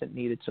base that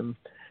needed to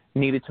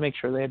make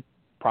sure they had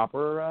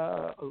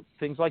proper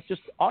things like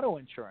just auto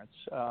insurance.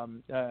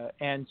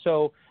 And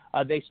so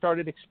they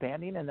started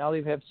expanding, and now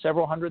they have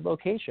several hundred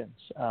locations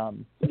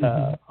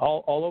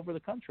all over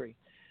the country.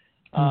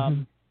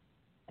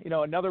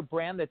 Another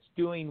brand that's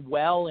doing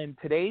well in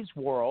today's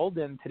world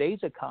and today's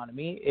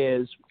economy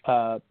is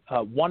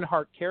One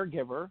Heart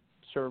Caregiver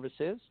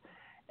Services.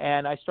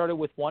 And I started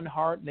with One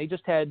Heart, and they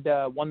just had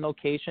one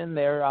location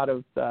there out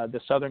of the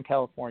Southern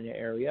California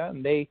area.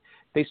 And they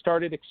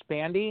started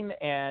expanding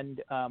and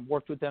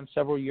worked with them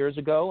several years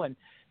ago. And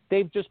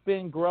they've just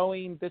been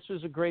growing. This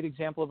is a great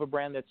example of a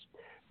brand that's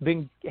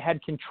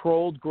had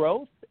controlled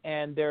growth,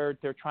 and they're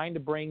trying to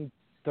bring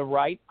the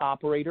right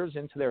operators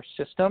into their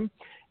system.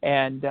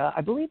 And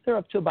I believe they're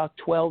up to about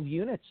 12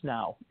 units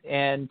now.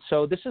 And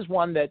so this is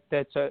one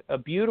that's a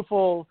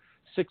beautiful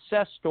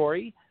success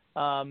story.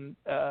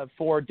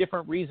 For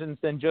different reasons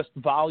than just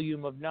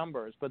volume of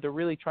numbers, but they're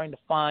really trying to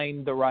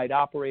find the right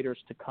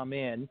operators to come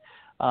in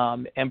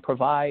and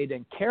provide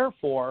and care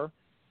for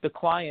the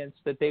clients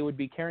that they would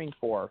be caring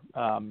for.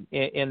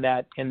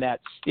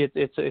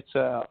 It's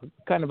a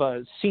kind of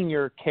a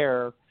senior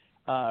care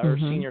or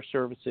senior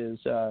services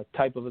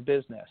type of a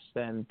business,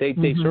 and they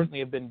certainly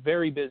have been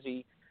very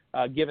busy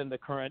given the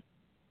current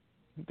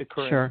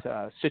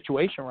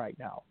situation right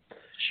now.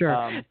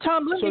 Sure.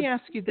 Tom, let me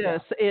ask you this.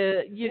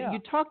 You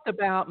talked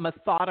about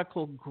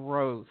methodical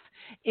growth.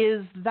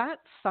 Is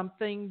that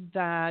something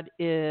that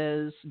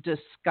is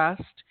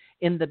discussed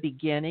in the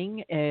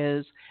beginning?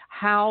 Is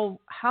how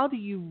do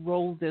you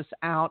roll this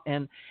out,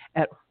 and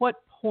at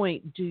what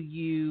point do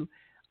you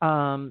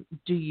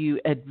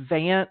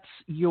advance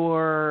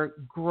your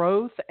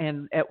growth,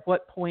 and at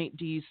what point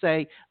do you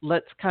say,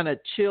 let's kind of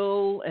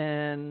chill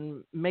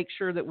and make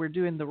sure that we're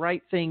doing the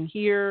right thing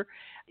here?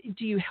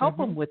 Do you help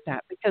them with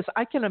that? Because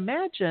I can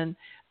imagine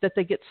that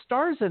they get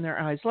stars in their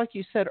eyes. Like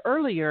you said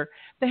earlier,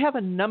 they have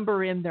a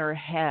number in their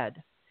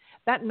head.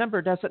 That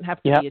number doesn't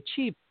have to be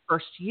achieved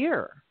first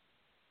year.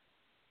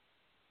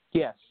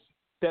 Yes,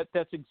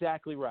 that's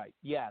exactly right.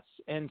 Yes.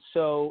 And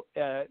so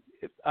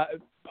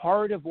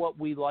part of what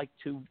we like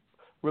to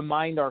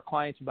remind our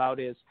clients about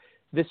is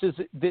this is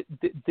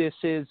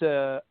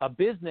a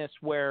business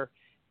where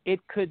it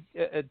could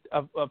a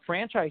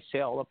franchise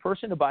sale, a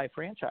person to buy a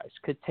franchise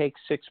could take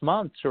 6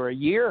 months or a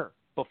year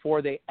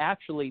before they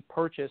actually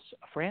purchase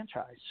a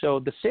franchise.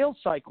 So the sales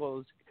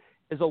cycle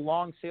is a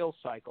long sales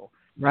cycle.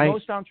 Right.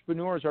 Most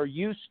entrepreneurs are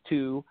used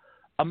to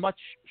a much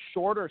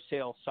shorter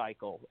sales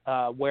cycle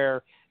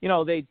where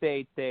they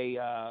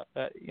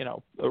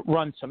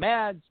run some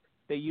ads,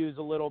 they use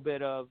a little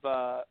bit of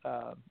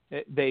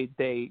they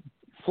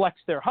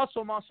flex their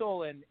hustle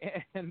muscle and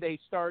they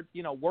start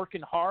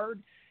working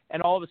hard.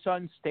 And all of a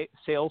sudden,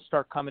 sales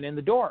start coming in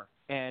the door,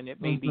 and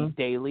it may be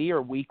daily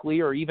or weekly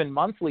or even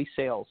monthly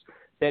sales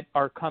that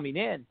are coming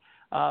in.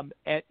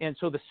 And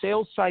so the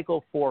sales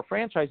cycle for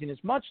franchising is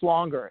much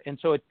longer, and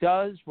so it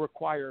does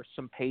require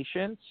some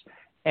patience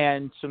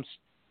and some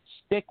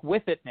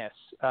stick-with-itness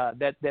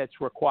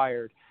that's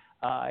required.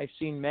 I've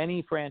seen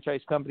many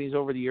franchise companies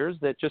over the years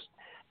that just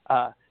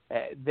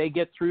they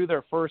get through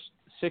their first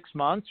 6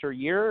 months or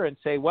year and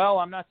say, well,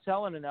 I'm not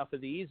selling enough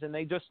of these, and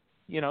they just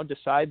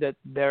decide that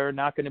they're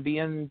not going to be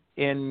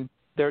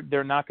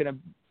they're not going to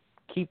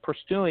keep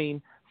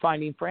pursuing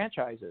finding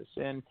franchises.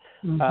 And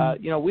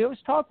we always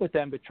talk with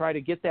them to try to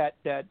get that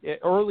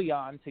early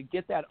on, to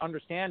get that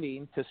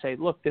understanding, to say,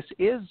 look, this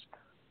is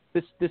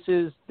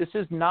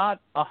not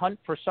a hunt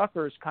for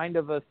suckers kind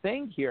of a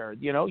thing here.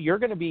 You're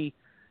going to be,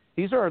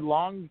 these are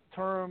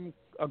long-term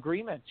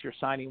agreements you're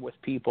signing with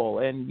people,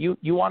 and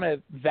you want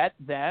to vet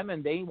them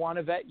and they want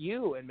to vet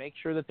you and make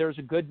sure that there's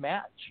a good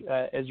match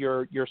as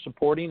you're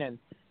supporting and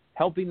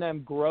helping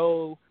them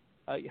grow,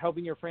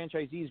 helping your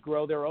franchisees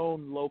grow their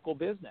own local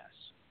business.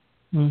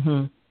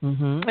 And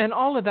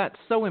all of that's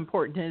so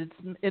important.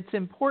 It's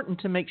important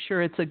to make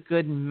sure it's a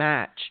good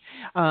match.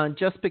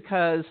 Just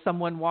because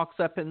someone walks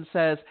up and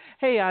says,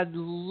 hey, I'd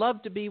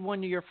love to be one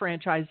of your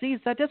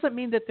franchisees, that doesn't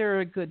mean that they're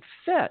a good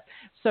fit.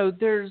 So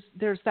there's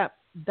that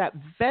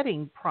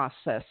vetting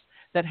process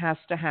that has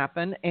to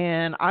happen.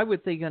 And I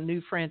would think a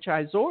new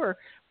franchisor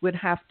would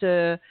have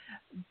to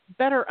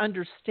better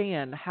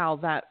understand how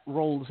that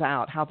rolls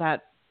out, how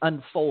that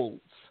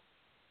unfolds.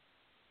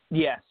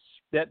 Yes.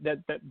 That's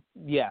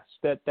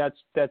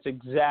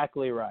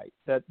exactly right.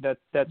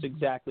 That's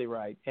exactly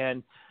right.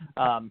 And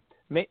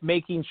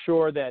making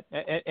sure that,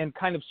 and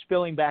kind of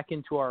spilling back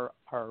into our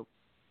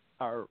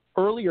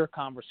earlier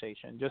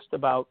conversation, just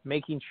about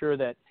making sure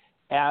that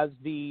as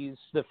the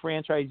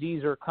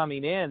franchisees are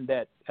coming in,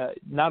 that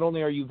not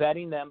only are you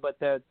vetting them, but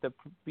that the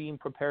being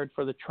prepared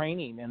for the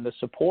training and the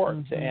support,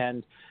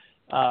 and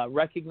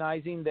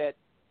recognizing that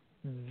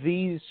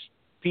these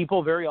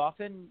people very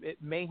often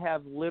may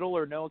have little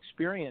or no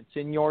experience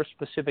in your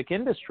specific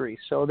industry,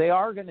 so they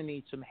are going to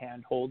need some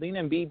hand-holding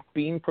and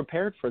being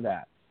prepared for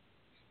that.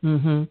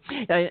 And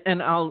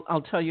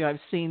I'll tell you, I've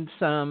seen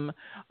some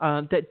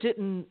that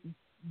didn't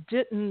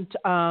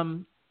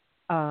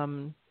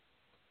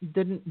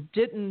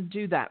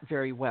do that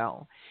very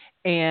well,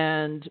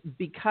 and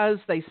because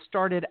they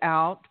started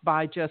out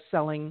by just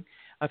selling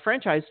a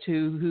franchise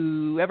to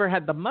whoever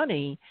had the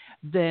money,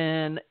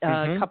 then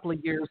a couple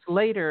of years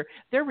later,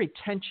 their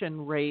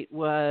retention rate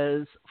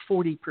was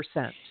 40%.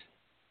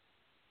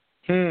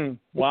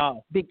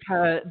 Wow.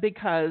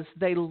 Because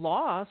they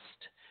lost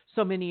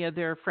so many of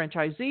their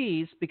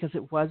franchisees because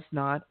it was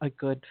not a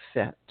good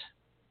fit.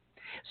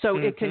 So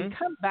it can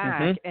come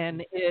back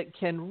and it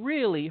can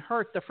really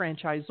hurt the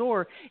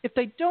franchisor if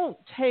they don't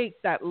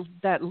take that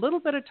little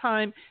bit of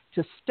time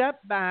to step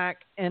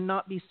back and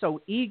not be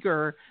so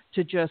eager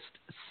to just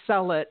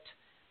sell it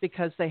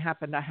because they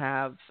happen to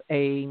have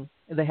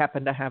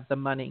the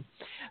money.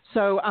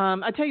 So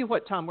I tell you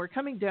what, Tom, we're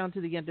coming down to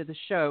the end of the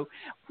show.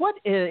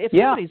 If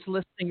somebody's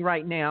listening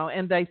right now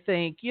and they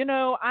think,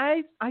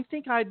 I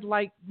think I'd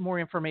like more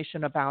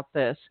information about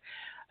this,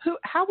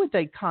 how would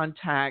they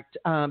contact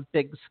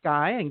Big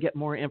Sky and get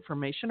more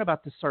information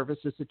about the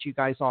services that you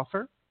guys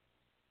offer?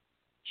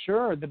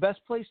 Sure. The best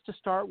place to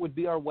start would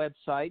be our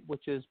website,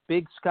 which is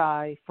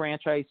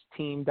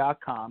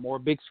bigskyfranchiseteam.com or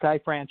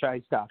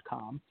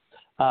bigskyfranchise.com,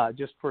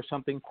 just for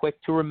something quick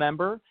to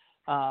remember.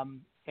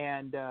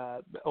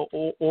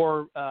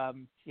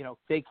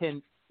 They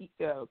can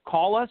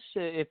call us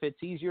if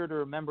it's easier to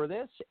remember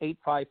this.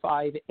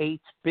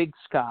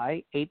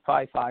 855-8-BIG-SKY.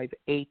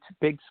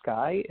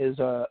 855-8-BIG-SKY is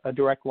a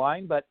direct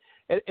line, but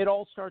it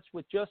all starts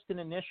with just an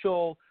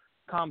initial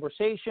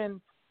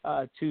conversation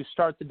to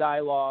start the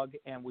dialogue,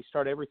 and we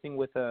start everything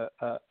with a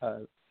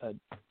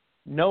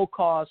no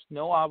cost,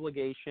 no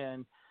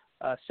obligation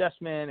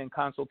assessment and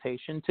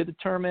consultation to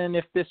determine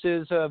if this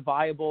is a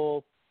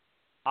viable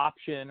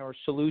option or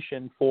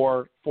solution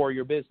for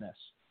your business.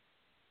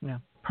 Yeah,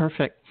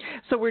 perfect.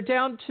 So we're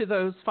down to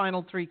those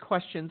final three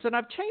questions, and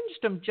I've changed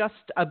them just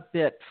a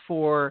bit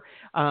for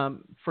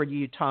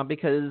you, Tom,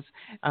 because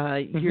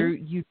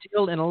you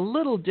deal in a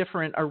little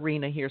different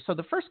arena here. So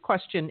the first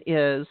question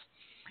is,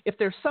 if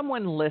there's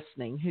someone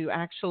listening who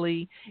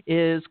actually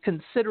is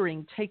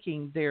considering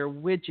taking their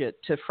widget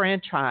to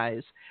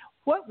franchise,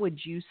 what would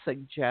you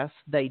suggest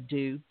they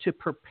do to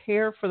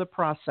prepare for the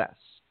process?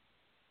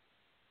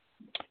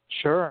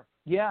 Sure.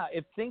 Yeah,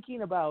 if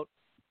thinking about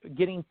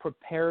getting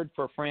prepared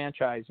for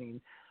franchising,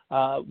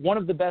 one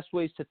of the best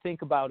ways to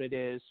think about it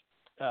is,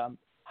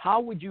 how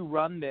would you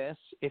run this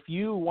if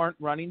you weren't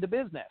running the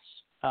business?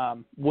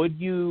 Would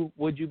you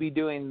be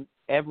doing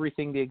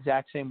everything the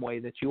exact same way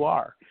that you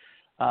are?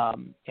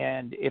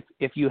 And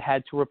if you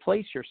had to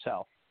replace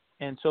yourself,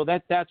 and so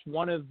that's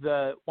one of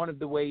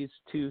the ways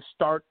to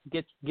start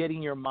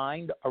getting your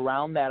mind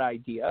around that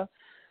idea.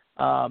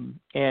 And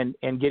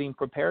getting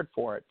prepared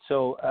for it.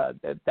 So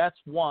that's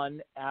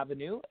one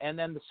avenue. And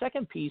then the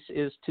second piece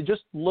is to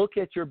just look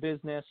at your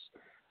business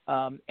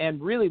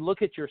and really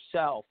look at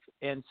yourself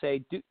and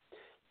say,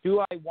 do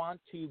I want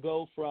to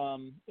go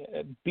from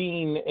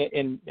being,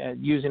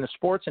 using a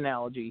sports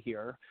analogy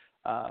here,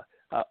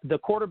 the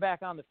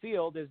quarterback on the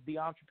field is the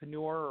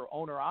entrepreneur or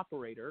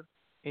owner-operator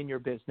in your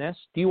business.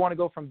 Do you want to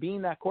go from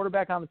being that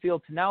quarterback on the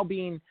field to now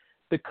being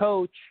the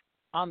coach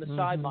on the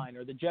sideline,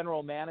 or the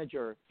general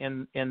manager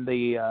in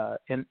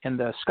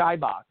the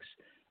skybox.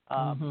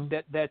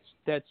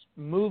 That's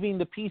moving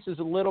the pieces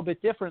a little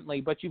bit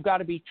differently, but you've got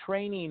to be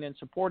training and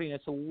supporting.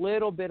 It's a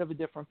little bit of a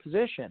different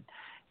position,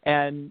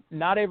 and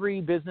not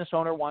every business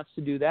owner wants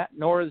to do that,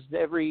 nor is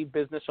every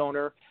business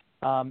owner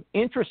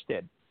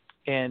interested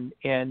in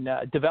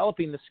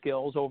developing the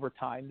skills over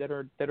time that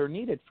are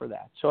needed for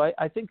that. So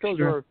I think those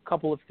are a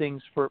couple of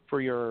things for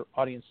your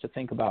audience to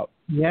think about.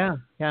 Yeah,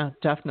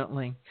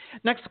 definitely.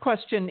 Next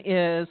question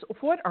is,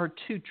 what are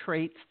 2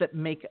 traits that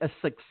make a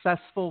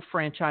successful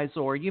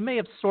franchisor? You may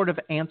have sort of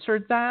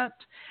answered that,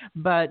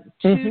 but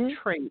 2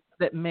 traits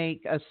that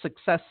make a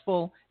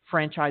successful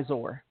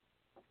franchisor.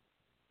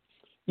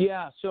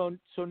 Yeah, so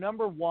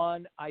number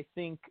 1, I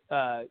think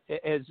as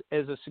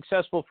a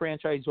successful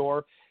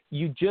franchisor,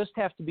 you just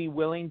have to be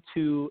willing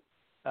to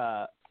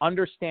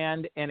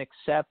understand and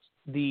accept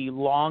the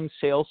long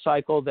sales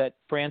cycle that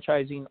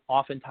franchising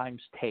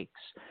oftentimes takes.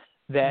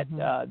 That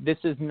this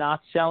is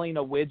not selling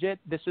a widget.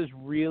 This is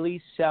really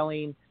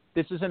selling.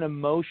 This is a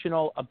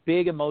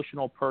big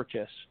emotional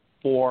purchase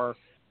for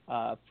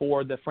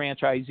the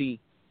franchisee.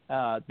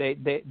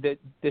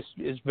 This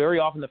is very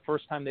often the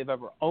first time they've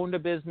ever owned a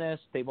business.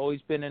 They've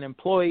always been an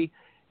employee.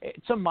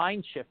 It's a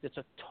mind shift. It's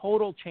a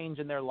total change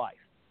in their life.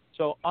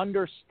 So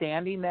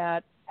understanding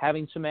that,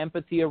 having some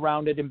empathy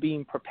around it, and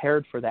being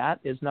prepared for that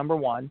is number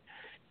 1.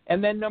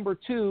 And then number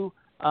 2,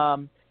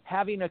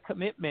 having a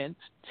commitment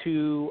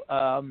to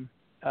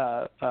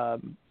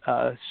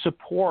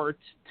support,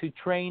 to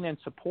train and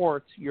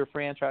support your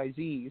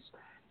franchisees,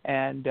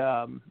 and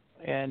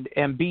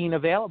being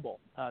available.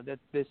 That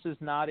this is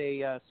not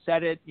a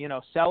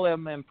sell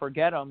them and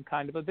forget them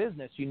kind of a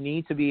business. You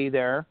need to be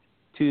there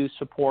to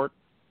support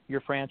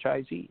your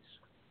franchisees.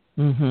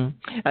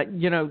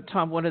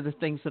 Tom, one of the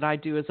things that I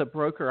do as a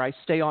broker, I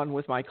stay on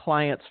with my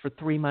clients for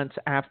 3 months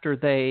after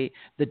the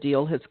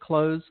deal has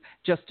closed,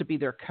 just to be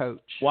their coach.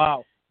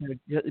 Wow.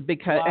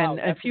 Because and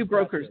a few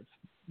impressive.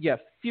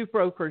 few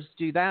brokers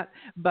do that,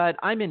 but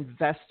I'm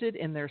invested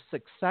in their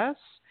success.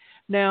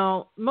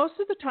 Now, most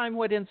of the time,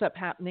 what ends up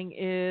happening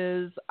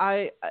is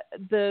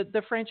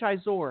the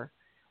franchisor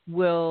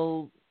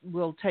will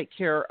take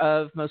care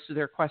of most of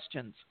their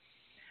questions,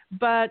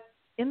 but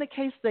in the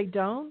case they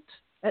don't,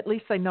 at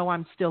least they know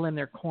I'm still in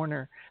their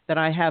corner, that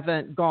I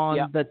haven't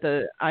gone,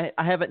 that I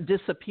haven't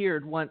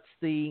disappeared once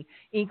the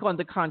ink on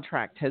the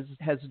contract has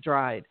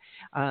dried,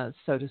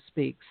 so to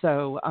speak.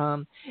 So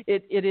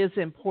it is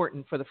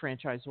important for the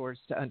franchisors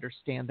to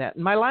understand that.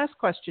 And my last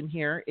question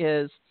here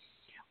is,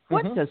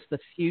 what does the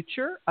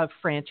future of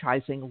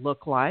franchising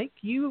look like?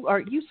 You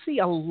see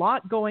a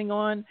lot going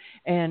on,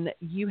 and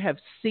you have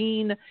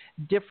seen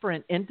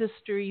different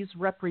industries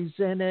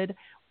represented.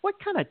 What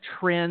kind of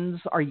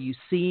trends are you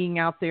seeing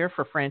out there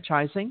for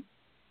franchising?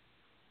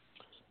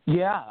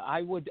 Yeah,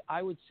 I would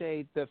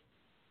say the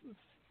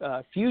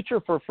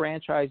future for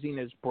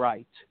franchising is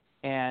bright.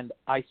 And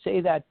I say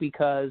that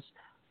because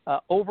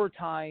over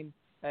time,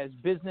 as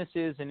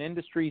businesses and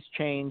industries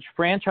change,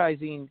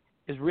 franchising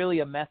is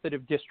really a method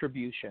of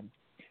distribution.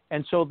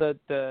 And so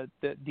the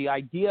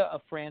idea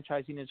of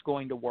franchising is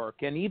going to work.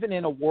 And even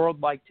in a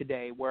world like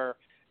today where,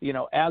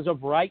 as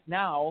of right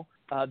now,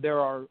 there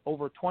are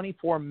over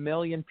 24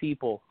 million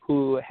people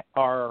who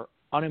are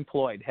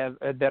unemployed,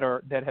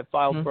 that have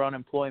filed for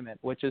unemployment,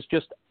 which is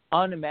just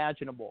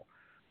unimaginable.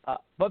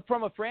 But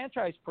from a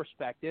franchise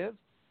perspective,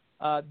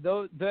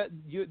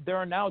 there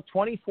are now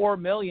 24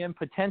 million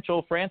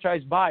potential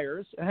franchise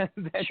buyers that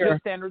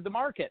just entered the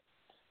market.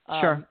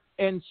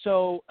 And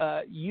so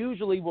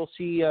usually we'll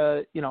see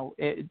an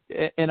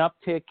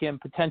uptick in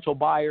potential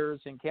buyers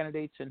and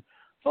candidates and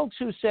folks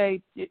who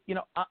say,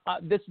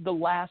 this is the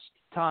last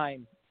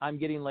time I'm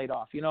getting laid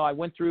off. I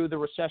went through the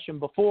recession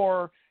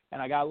before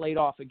and I got laid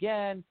off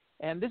again,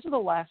 and this is the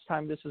last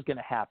time this is going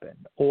to happen.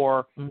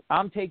 Or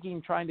I'm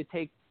trying to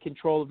take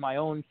control of my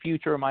own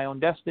future, my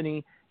own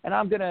destiny, and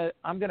I'm gonna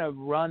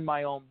run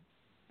my own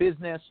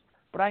business,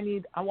 but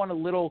I want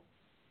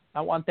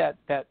that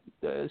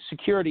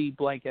security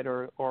blanket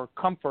or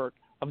comfort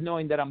of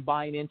knowing that I'm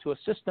buying into a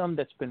system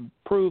that's been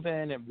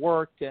proven and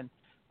worked, and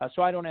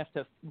so I don't have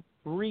to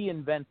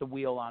reinvent the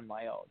wheel on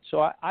my own.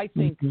 So I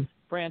think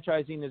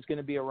franchising is going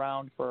to be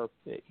around for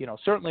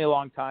certainly a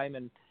long time,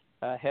 and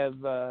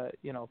have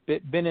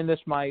been in this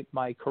my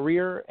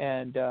career,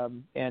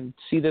 and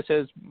see this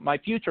as my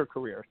future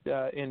career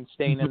in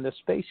staying in this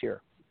space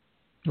here.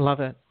 Love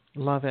it.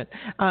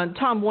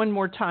 Tom, one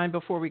more time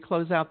before we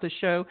close out the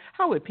show,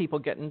 how would people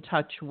get in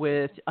touch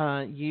with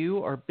you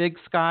or Big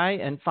Sky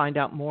and find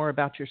out more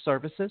about your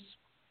services?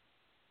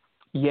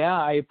 Yeah,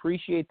 I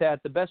appreciate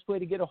that. The best way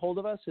to get a hold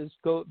of us is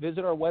go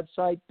visit our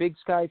website,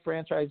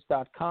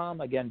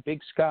 bigskyfranchise.com. Again,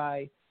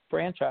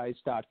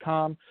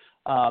 bigskyfranchise.com.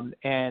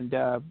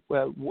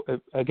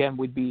 Again,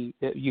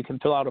 you can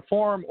fill out a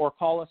form or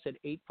call us at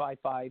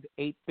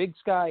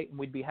 855-8-BIG-SKY, and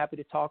we'd be happy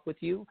to talk with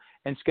you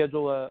and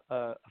schedule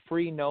a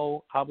free,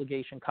 no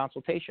obligation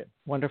consultation.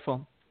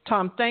 Wonderful.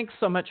 Tom, thanks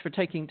so much for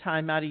taking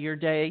time out of your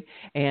day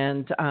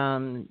and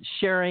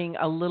sharing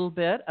a little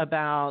bit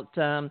about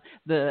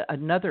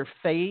another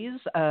phase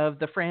of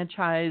the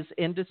franchise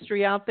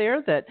industry out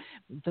there that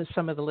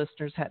some of the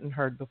listeners hadn't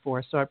heard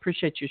before. So I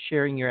appreciate you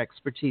sharing your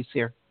expertise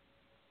here.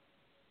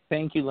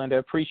 Thank you, Linda.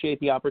 Appreciate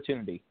the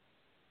opportunity.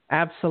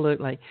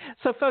 Absolutely.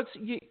 So, folks,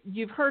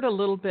 you've heard a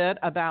little bit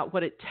about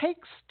what it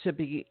takes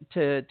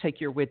to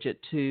take your widget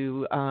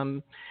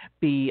to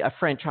be a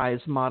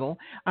franchise model.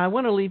 I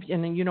want to leave,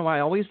 and you know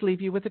I always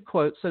leave you with a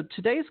quote. So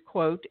today's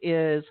quote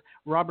is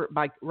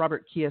by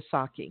Robert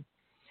Kiyosaki.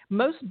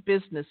 Most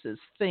businesses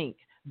think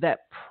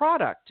that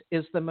product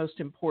is the most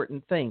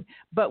important thing,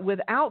 but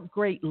without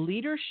great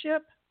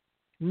leadership,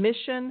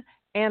 mission,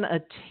 and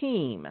a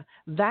team,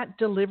 that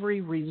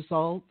delivery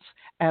results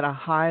at a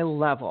high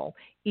level.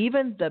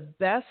 Even the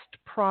best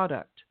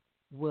product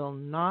will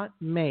not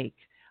make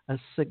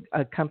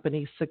a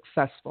company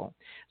successful.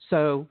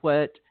 So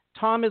what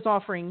Tom is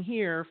offering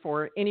here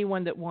for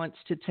anyone that wants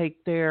to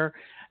take their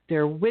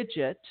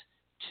widget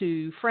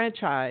to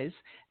franchise,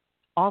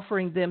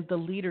 offering them the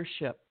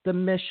leadership, the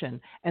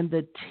mission, and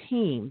the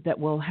team that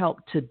will help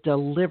to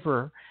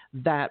deliver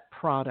that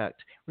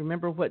product.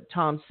 Remember what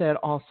Tom said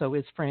also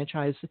is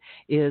franchise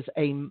is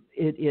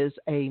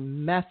a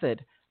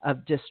method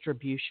of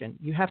distribution.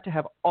 You have to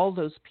have all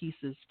those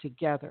pieces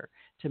together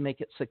to make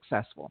it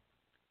successful.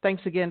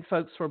 Thanks again,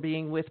 folks, for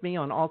being with me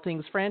on All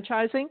Things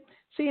Franchising.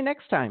 See you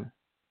next time.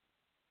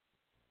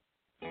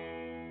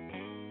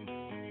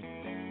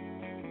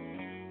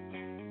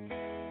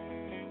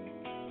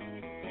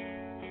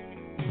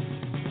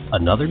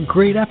 Another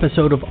great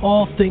episode of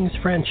All Things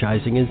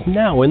Franchising is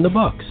now in the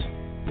books.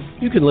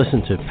 You can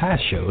listen to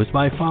past shows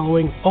by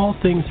following All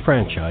Things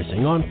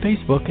Franchising on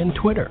Facebook and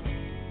Twitter.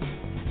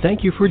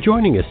 Thank you for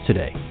joining us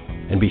today,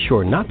 and be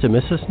sure not to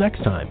miss us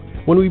next time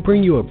when we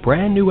bring you a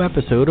brand new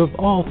episode of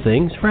All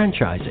Things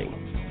Franchising.